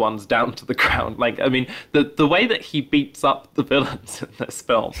bad ones down to the ground. Like, I mean, the way that he beats up the villains in this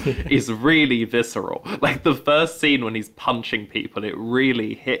film is really visceral. Like the first scene when he's punching people, it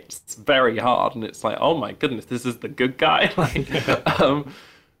really hits very hard, and it's like, oh my goodness, this is the good guy. Like,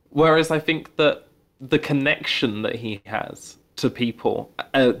 whereas I think that the connection that he has to people,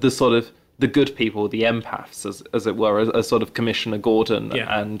 the good people, the empaths, as it were, as sort of Commissioner Gordon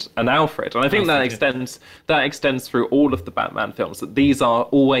and Alfred. And I think that extends through all of the Batman films, that these are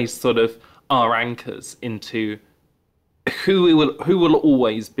always sort of our anchors into who will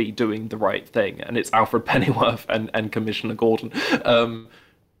always be doing the right thing. And it's Alfred Pennyworth and Commissioner Gordon. And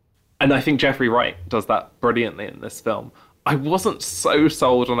I think Jeffrey Wright does that brilliantly in this film. I wasn't so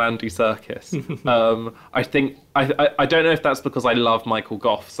sold on Andy Serkis. I think I don't know if that's because I love Michael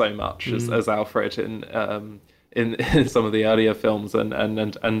Gough so much as Alfred in some of the earlier films, and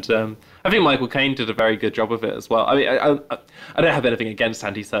I think Michael Caine did a very good job of it as well. I mean, I don't have anything against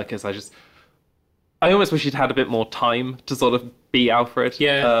Andy Serkis. I almost wish he'd had a bit more time to sort of be Alfred.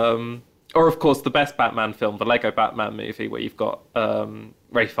 Yeah. Or of course the best Batman film, the Lego Batman movie, where you've got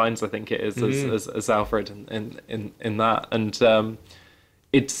Ralph Fiennes, I think it is, as Alfred in that, and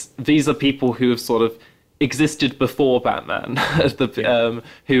these are people who have sort of existed before Batman,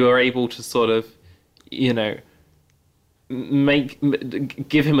 who are able to sort of, you know,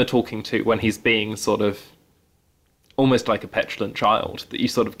 give him a talking to when he's being sort of almost like a petulant child, that you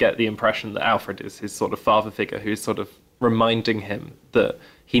sort of get the impression that Alfred is his sort of father figure who's sort of reminding him that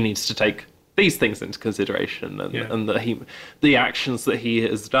he needs to take these things into consideration, and that the actions that he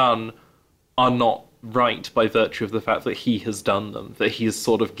has done are not right by virtue of the fact that he has done them, that he has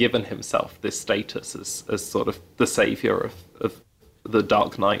sort of given himself this status as sort of the saviour of the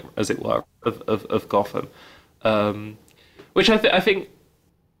Dark Knight, as it were, of Gotham. Which I think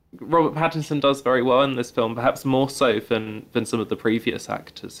Robert Pattinson does very well in this film, perhaps more so than some of the previous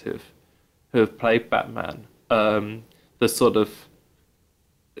actors who have played Batman. The sort of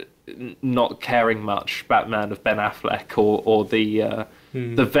not caring much Batman of Ben Affleck, or the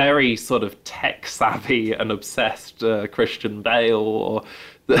very sort of tech savvy and obsessed Christian Bale, or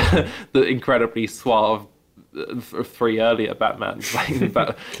the incredibly suave 3 earlier Batmans, like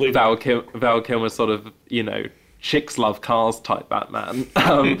Val Kilmer sort of, chicks love cars type Batman.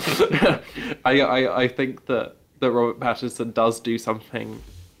 I think that Robert Pattinson does do something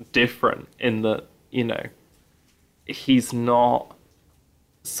different in that, he's not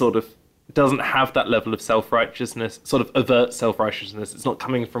sort of, doesn't have that level of self-righteousness, sort of overt self-righteousness. It's not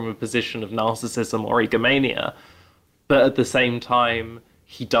coming from a position of narcissism or egomania, but at the same time,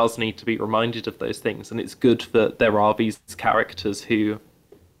 he does need to be reminded of those things, and it's good that there are these characters who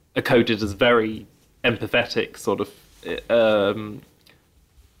are coded as very empathetic, sort of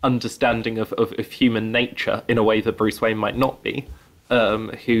understanding of human nature in a way that Bruce Wayne might not be,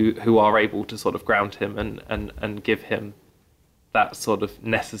 who are able to sort of ground him and give him that sort of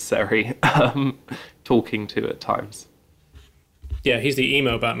necessary talking to at times. Yeah, he's the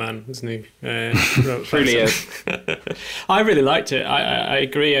emo Batman, isn't he? Truly is. I really liked it. I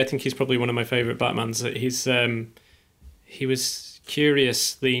agree. I think he's probably one of my favourite Batmans. He was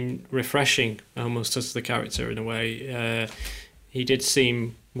curiously refreshing, almost as the character in a way. He did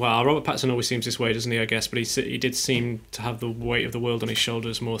seem, well, Robert Pattinson always seems this way, doesn't he? I guess, but he did seem to have the weight of the world on his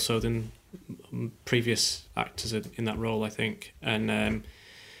shoulders more so than previous actors in that role, I think. And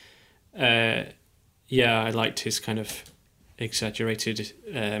I liked his kind of exaggerated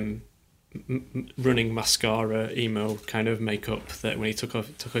running mascara emo kind of makeup that when he took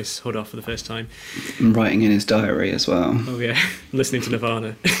his hood off for the first time, writing in his diary as well. Oh yeah, listening to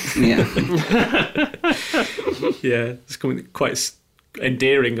Nirvana. Yeah. Yeah, it's quite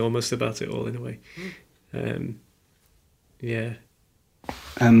endearing almost about it all in a way. Yeah.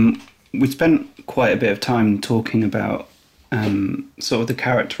 We spent quite a bit of time talking about sort of the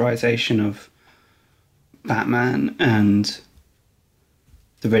characterization of Batman and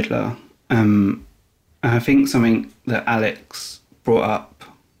the Riddler. And I think something that Alex brought up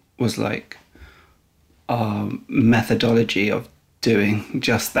was like our methodology of doing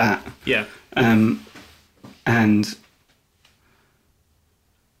just that. Yeah. And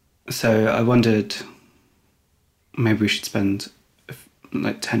so I wondered maybe we should spend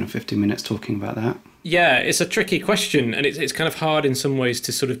like 10 or 15 minutes talking about that. Yeah, it's a tricky question, and it's kind of hard in some ways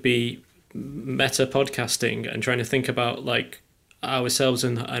to sort of be meta podcasting and trying to think about like ourselves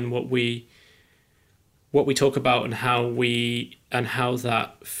and what we talk about and how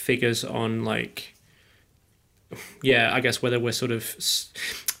that figures on, like, I guess whether we're sort of,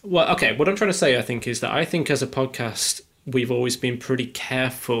 well, okay, what I'm trying to say, I think, is that I think as a podcast we've always been pretty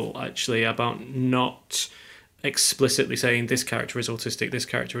careful actually about not explicitly saying this character is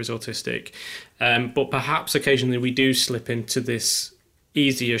autistic, but perhaps occasionally we do slip into this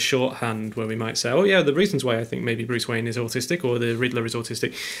easier shorthand where we might say, oh yeah, the reasons why I think maybe Bruce Wayne is autistic or the Riddler is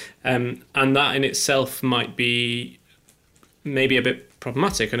autistic, and that in itself might be maybe a bit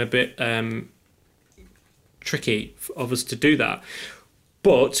problematic and a bit tricky of us to do that,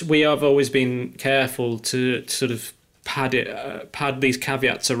 but we have always been careful to sort of pad these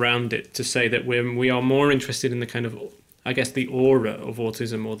caveats around it to say that we are more interested in the kind of, I guess, the aura of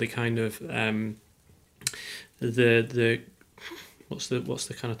autism, or the kind of the what's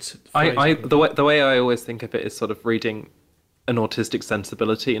the kind of the way I always think of it is sort of reading an autistic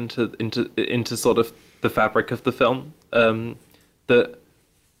sensibility into sort of the fabric of the film.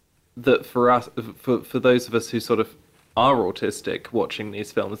 That for us, for those of us who sort of are autistic watching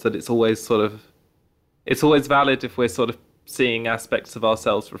these films, that it's always valid if we're sort of seeing aspects of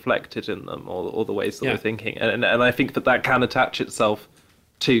ourselves reflected in them, or the ways that we're thinking, and I think that can attach itself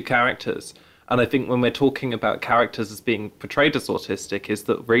to characters. And I think when we're talking about characters as being portrayed as autistic, is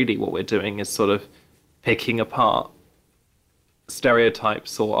that really what we're doing is sort of picking apart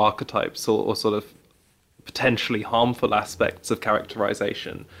stereotypes or archetypes or sort of potentially harmful aspects of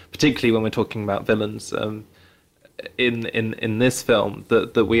characterization, particularly when we're talking about villains in this film,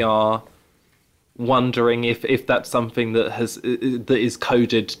 that we are wondering if that's something that is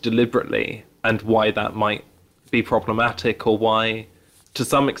coded deliberately, and why that might be problematic, or why, to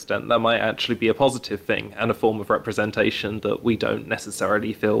some extent, that might actually be a positive thing and a form of representation that we don't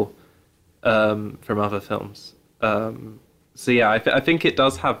necessarily feel from other films. So yeah, I think it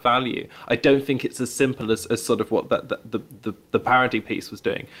does have value. I don't think it's as simple as sort of what the parody piece was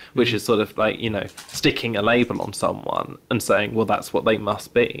doing, which is sort of like, sticking a label on someone and saying, well, that's what they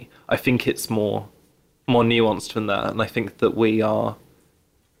must be. I think it's more nuanced than that, and I think that we're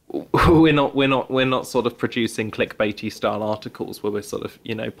not sort of producing clickbaity style articles where we're sort of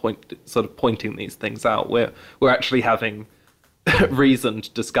pointing these things out. We're actually having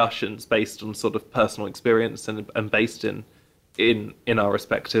reasoned discussions based on sort of personal experience and based in our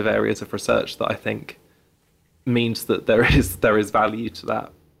respective areas of research that I think means that there is value to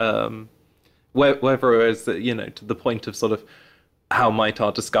that. Whether it is, to the point of sort of how might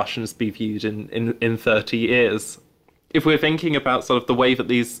our discussions be viewed in 30 years. If we're thinking about sort of the way that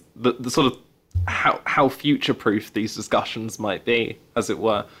the sort of how future-proof these discussions might be, as it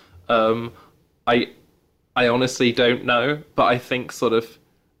were, I honestly don't know, but I think sort of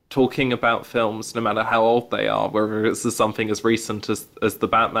talking about films, no matter how old they are, whether it's something as recent as the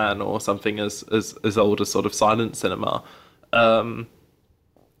Batman or something as old as sort of silent cinema, that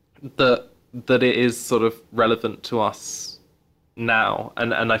it is sort of relevant to us now,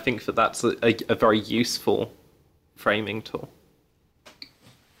 and I think that's a very useful framing tool.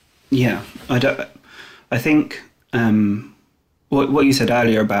 Yeah, I think what you said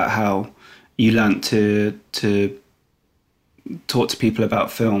earlier about how you learnt to talk to people about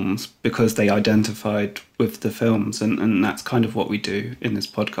films because they identified with the films, and that's kind of what we do in this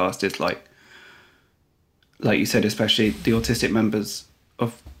podcast. Is like you said, especially the autistic members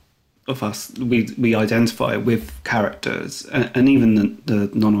of us, we identify with characters, and even the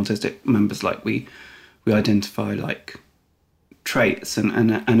non-autistic members, like we identify like traits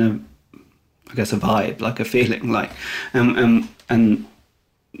and a I guess a vibe, like a feeling, like and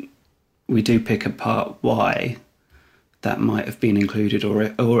we do pick apart why that might have been included, or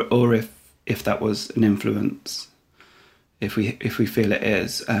if that was an influence, if we feel it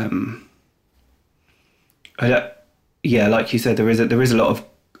is. Like you said, there is a lot of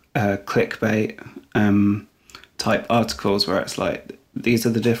clickbait type articles where it's like, these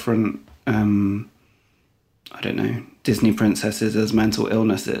are the different I don't know, Disney princesses as mental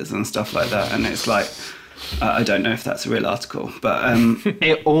illnesses and stuff like that, and it's like, I don't know if that's a real article, but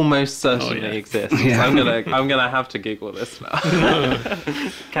it almost certainly exists. Yeah. I'm gonna have to Google this now.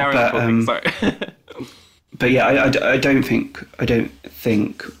 Karen, talking, sorry. But yeah, I don't think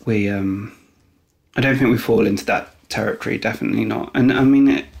we fall into that territory. Definitely not. And I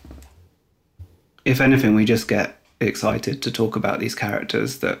mean, if anything, we just get excited to talk about these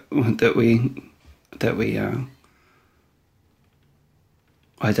characters that we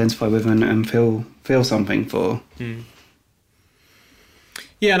identify with and feel something for.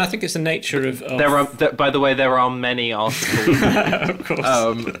 Yeah, and I think it's the nature of... By the way, there are many articles, of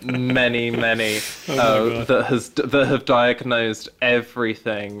course, many that have diagnosed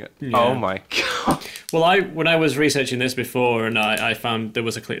everything. Yeah. Oh my god! Well, when I was researching this before, and I found there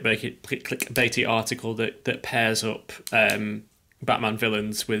was a clickbaity article that pairs up Batman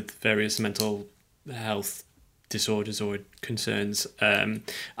villains with various mental health disorders or concerns, and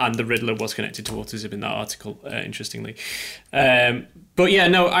the Riddler was connected to autism in that article, interestingly. But yeah,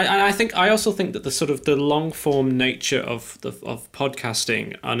 no, I also think that the sort of the long form nature of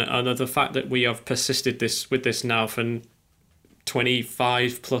podcasting and the fact that we have persisted with this now for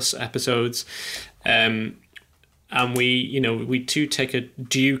 25 plus episodes, and we do take a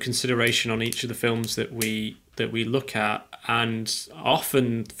due consideration on each of the films that we look at, and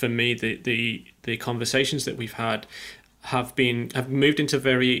often for me the conversations that we've had have moved into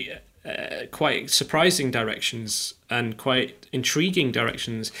very quite surprising directions and quite intriguing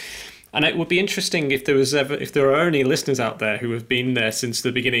directions. And it would be interesting if there are any listeners out there who have been there since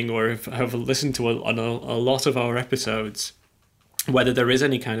the beginning, or have listened to a lot of our episodes, whether there is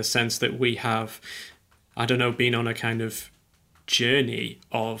any kind of sense that we have, I don't know, been on a kind of journey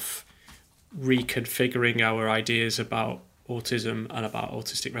of reconfiguring our ideas about autism and about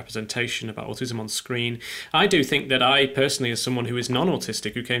autistic representation, about autism on screen. I do think that I personally, as someone who is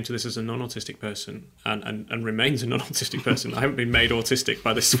non-autistic, who came to this as a non-autistic person and remains a non-autistic person, I haven't been made autistic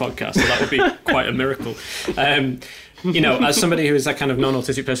by this podcast, so that would be quite a miracle. As somebody who is that kind of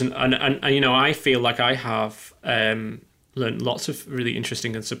non-autistic person, and I feel like I have learned lots of really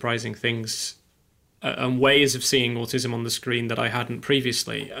interesting and surprising things and ways of seeing autism on the screen that I hadn't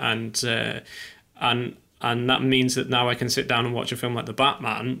previously, and and that means that now I can sit down and watch a film like The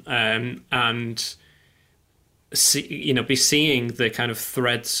Batman, and be seeing the kind of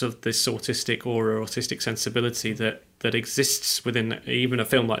threads of this autistic aura, autistic sensibility that exists within even a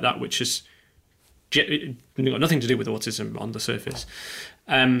film like that, which has got nothing to do with autism on the surface.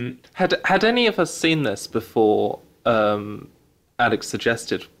 Had any of us seen this before? Alex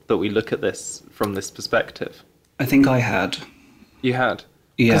suggested that we look at this from this perspective. I think I had. You had?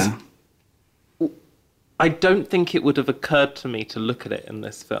 Yeah. I don't think it would have occurred to me to look at it in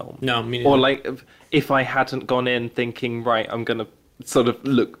this film. No, me neither. Or like if I hadn't gone in thinking, right, I'm going to sort of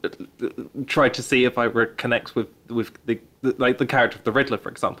try to see if I connect with the character of the Riddler, for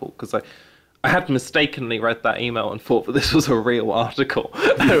example, because I had mistakenly read that email and thought that this was a real article,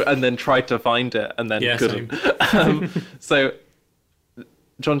 and then tried to find it and then couldn't. So,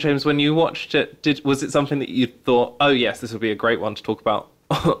 John James, when you watched it, was it something that you thought, oh yes, this would be a great one to talk about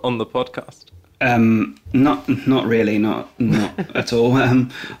on the podcast? Not really, not at all.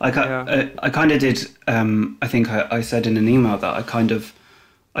 I kind of did. I think I said in an email that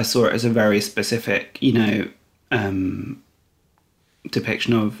I saw it as a very specific,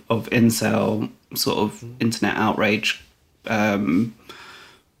 depiction of incel sort of internet outrage,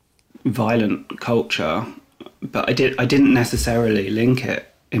 violent culture, but I didn't necessarily link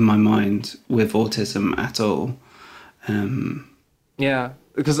it in my mind with autism at all. Yeah.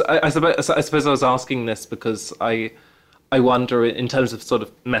 Because I suppose I was asking this because I wonder, in terms of sort of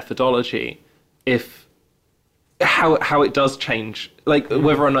methodology, if how it does change, like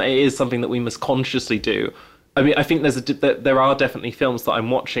whether or not it is something that we must consciously do. I mean, I think there are definitely films that I'm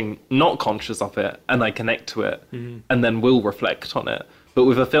watching not conscious of it, and I connect to it, and then will reflect on it. But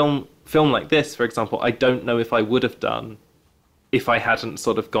with a film like this, for example, I don't know if I would have done if I hadn't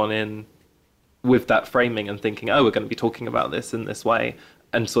sort of gone in with that framing and thinking, oh, we're going to be talking about this in this way.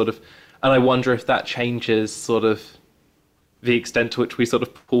 And I wonder if that changes sort of the extent to which we sort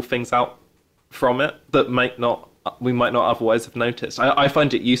of pull things out from it that we might not otherwise have noticed. I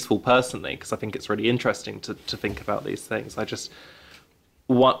find it useful personally because I think it's really interesting to think about these things. I just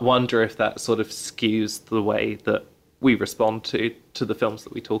wonder if that sort of skews the way that we respond to the films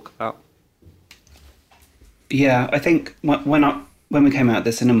that we talk about. Yeah, I think when we came out of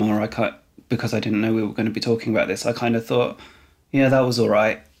the cinema, because I didn't know we were going to be talking about this, I kind of thought, yeah, that was all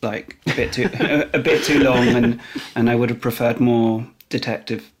right. Like a bit too long, and I would have preferred more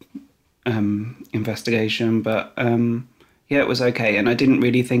detective investigation. But yeah, it was okay, and I didn't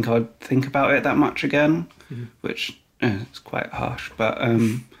really think I'd think about it that much again, which is quite harsh. But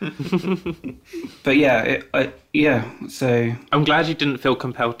but yeah, So I'm glad you didn't feel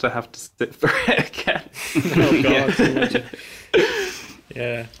compelled to have to sit through it again. Oh God.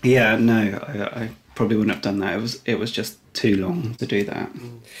 Yeah. Yeah. No, I probably wouldn't have done that. It was just too long to do that.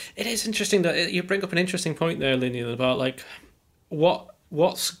 It is interesting that you bring up an interesting point there, Linnea, about like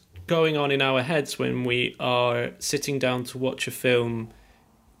what's going on in our heads when we are sitting down to watch a film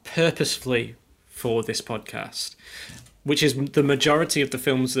purposefully for this podcast, which is the majority of the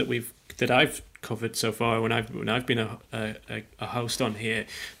films that I've covered so far when I've been a host on here.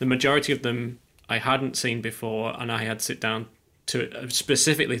 The majority of them I hadn't seen before, and I had sit down to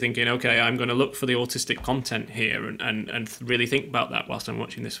specifically thinking, okay, I'm going to look for the autistic content here and really think about that whilst I'm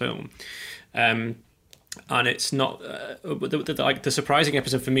watching this film. And it's not the surprising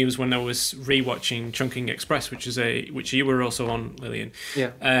episode for me was when I was rewatching Chunking Express, which you were also on, Lillian.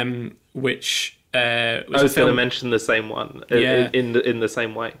 Yeah. Which I was going to mention the same one. Yeah. In the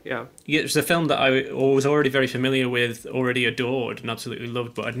same way. Yeah. Yeah, it was a film that I was already very familiar with, already adored and absolutely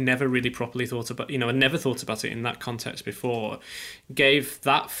loved, but I'd never really properly thought about, I'd never thought about it in that context before. Gave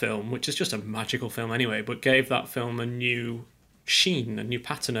that film, which is just a magical film anyway, but gave that film a new sheen, a new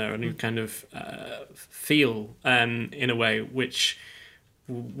patina, a new kind of feel in a way, which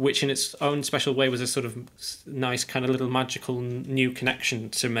in its own special way was a sort of nice kind of little magical new connection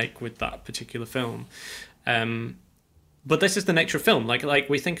to make with that particular film. But this is the nature of film. Like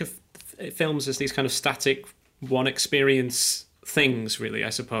we think of films as these kind of static one experience things, really, I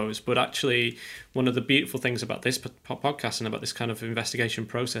suppose. But actually, one of the beautiful things about this podcast and about this kind of investigation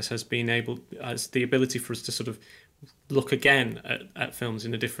process has the ability for us to sort of look again at films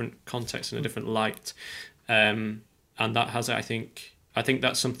in a different context and a different light. And that has, I think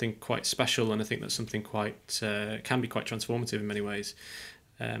that's something quite special, and I think that's something quite can be quite transformative in many ways.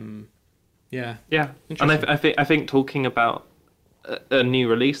 Yeah. And I think talking about a new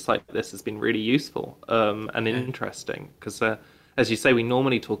release like this has been really useful and interesting because, as you say, we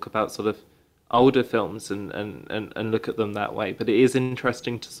normally talk about sort of older films and look at them that way, but it is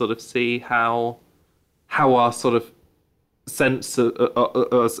interesting to sort of see how our sort of sense of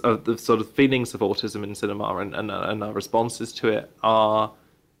the sort of feelings of autism in cinema and our responses to it are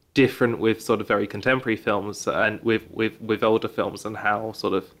different with sort of very contemporary films and with older films, and how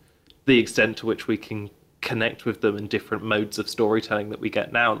sort of the extent to which we can connect with them in different modes of storytelling that we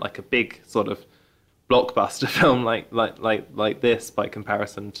get now, like a big sort of blockbuster film like this by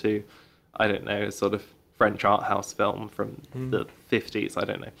comparison to, I don't know, a sort of French art house film from the 50s. I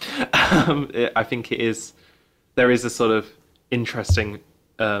don't know. I think there is a sort of interesting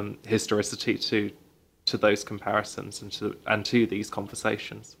historicity to those comparisons and to these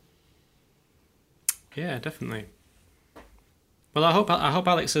conversations. Yeah, definitely. Well, I hope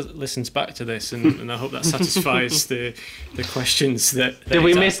Alex listens back to this, and I hope that satisfies the questions that. Did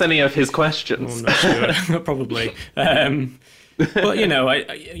we miss any of his questions? Well, I'm not sure. Probably. But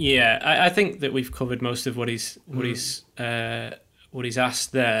I think that we've covered most of what he's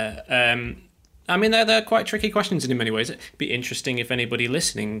asked there. I mean, they're quite tricky questions in many ways. It'd be interesting if anybody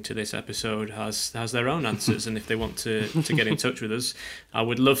listening to this episode has their own answers, and if they want to get in touch with us, I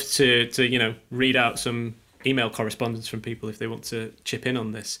would love to read out some email correspondence from people if they want to chip in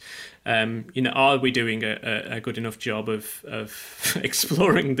on this. Are we doing a good enough job of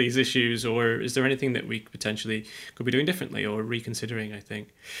exploring these issues, or is there anything that we potentially could be doing differently or reconsidering? I think,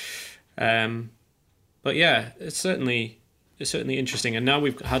 but yeah, it's certainly interesting. And now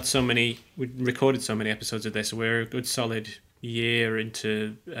we've recorded so many episodes of this. We're a good solid year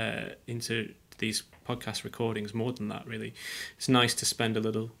into these podcast recordings. More than that, really, it's nice to spend a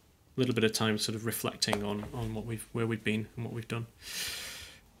little bit of time sort of reflecting on where we've been and what we've done.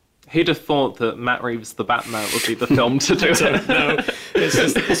 Who'd have thought that Matt Reeves' The Batman would be the film to do it? No,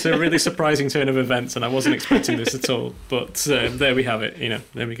 it's a really surprising turn of events, and I wasn't expecting this at all. But there we have it.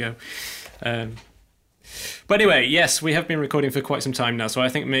 There we go. But anyway, yes, we have been recording for quite some time now, so I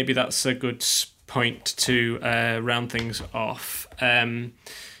think maybe that's a good point to round things off.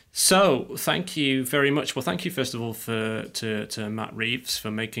 So thank you very much. Well, thank you first of all to Matt Reeves for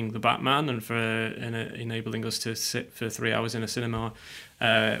making The Batman and for enabling us to sit for 3 hours in a cinema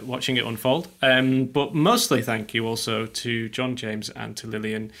watching it unfold. But mostly thank you also to John James and to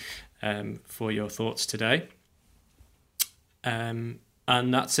Lillian for your thoughts today. And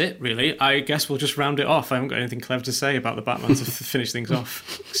that's it, really. I guess we'll just round it off. I haven't got anything clever to say about The Batman to finish things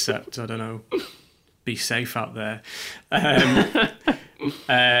off, except, I don't know, be safe out there.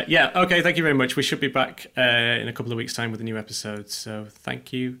 Okay, thank you very much. We should be back in a couple of weeks' time with a new episode. So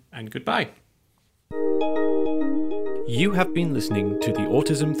thank you and goodbye. You have been listening to the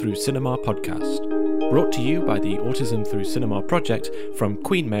Autism Through Cinema podcast, brought to you by the Autism Through Cinema project from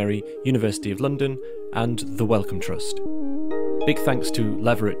Queen Mary, University of London and the Wellcome Trust. Big thanks to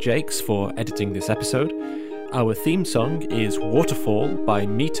Leverett Jakes for editing this episode. Our theme song is Waterfall by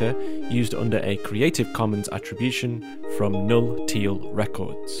Meter, used under a Creative Commons attribution from Null Teal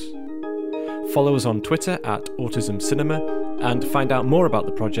Records. Follow us on Twitter at Autism Cinema and find out more about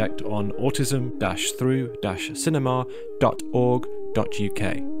the project on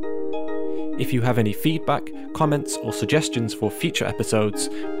autism-through-cinema.org.uk. If you have any feedback, comments or suggestions for future episodes,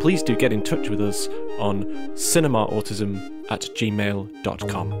 please do get in touch with us on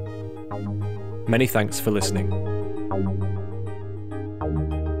cinemaautism@gmail.com. Many thanks for listening.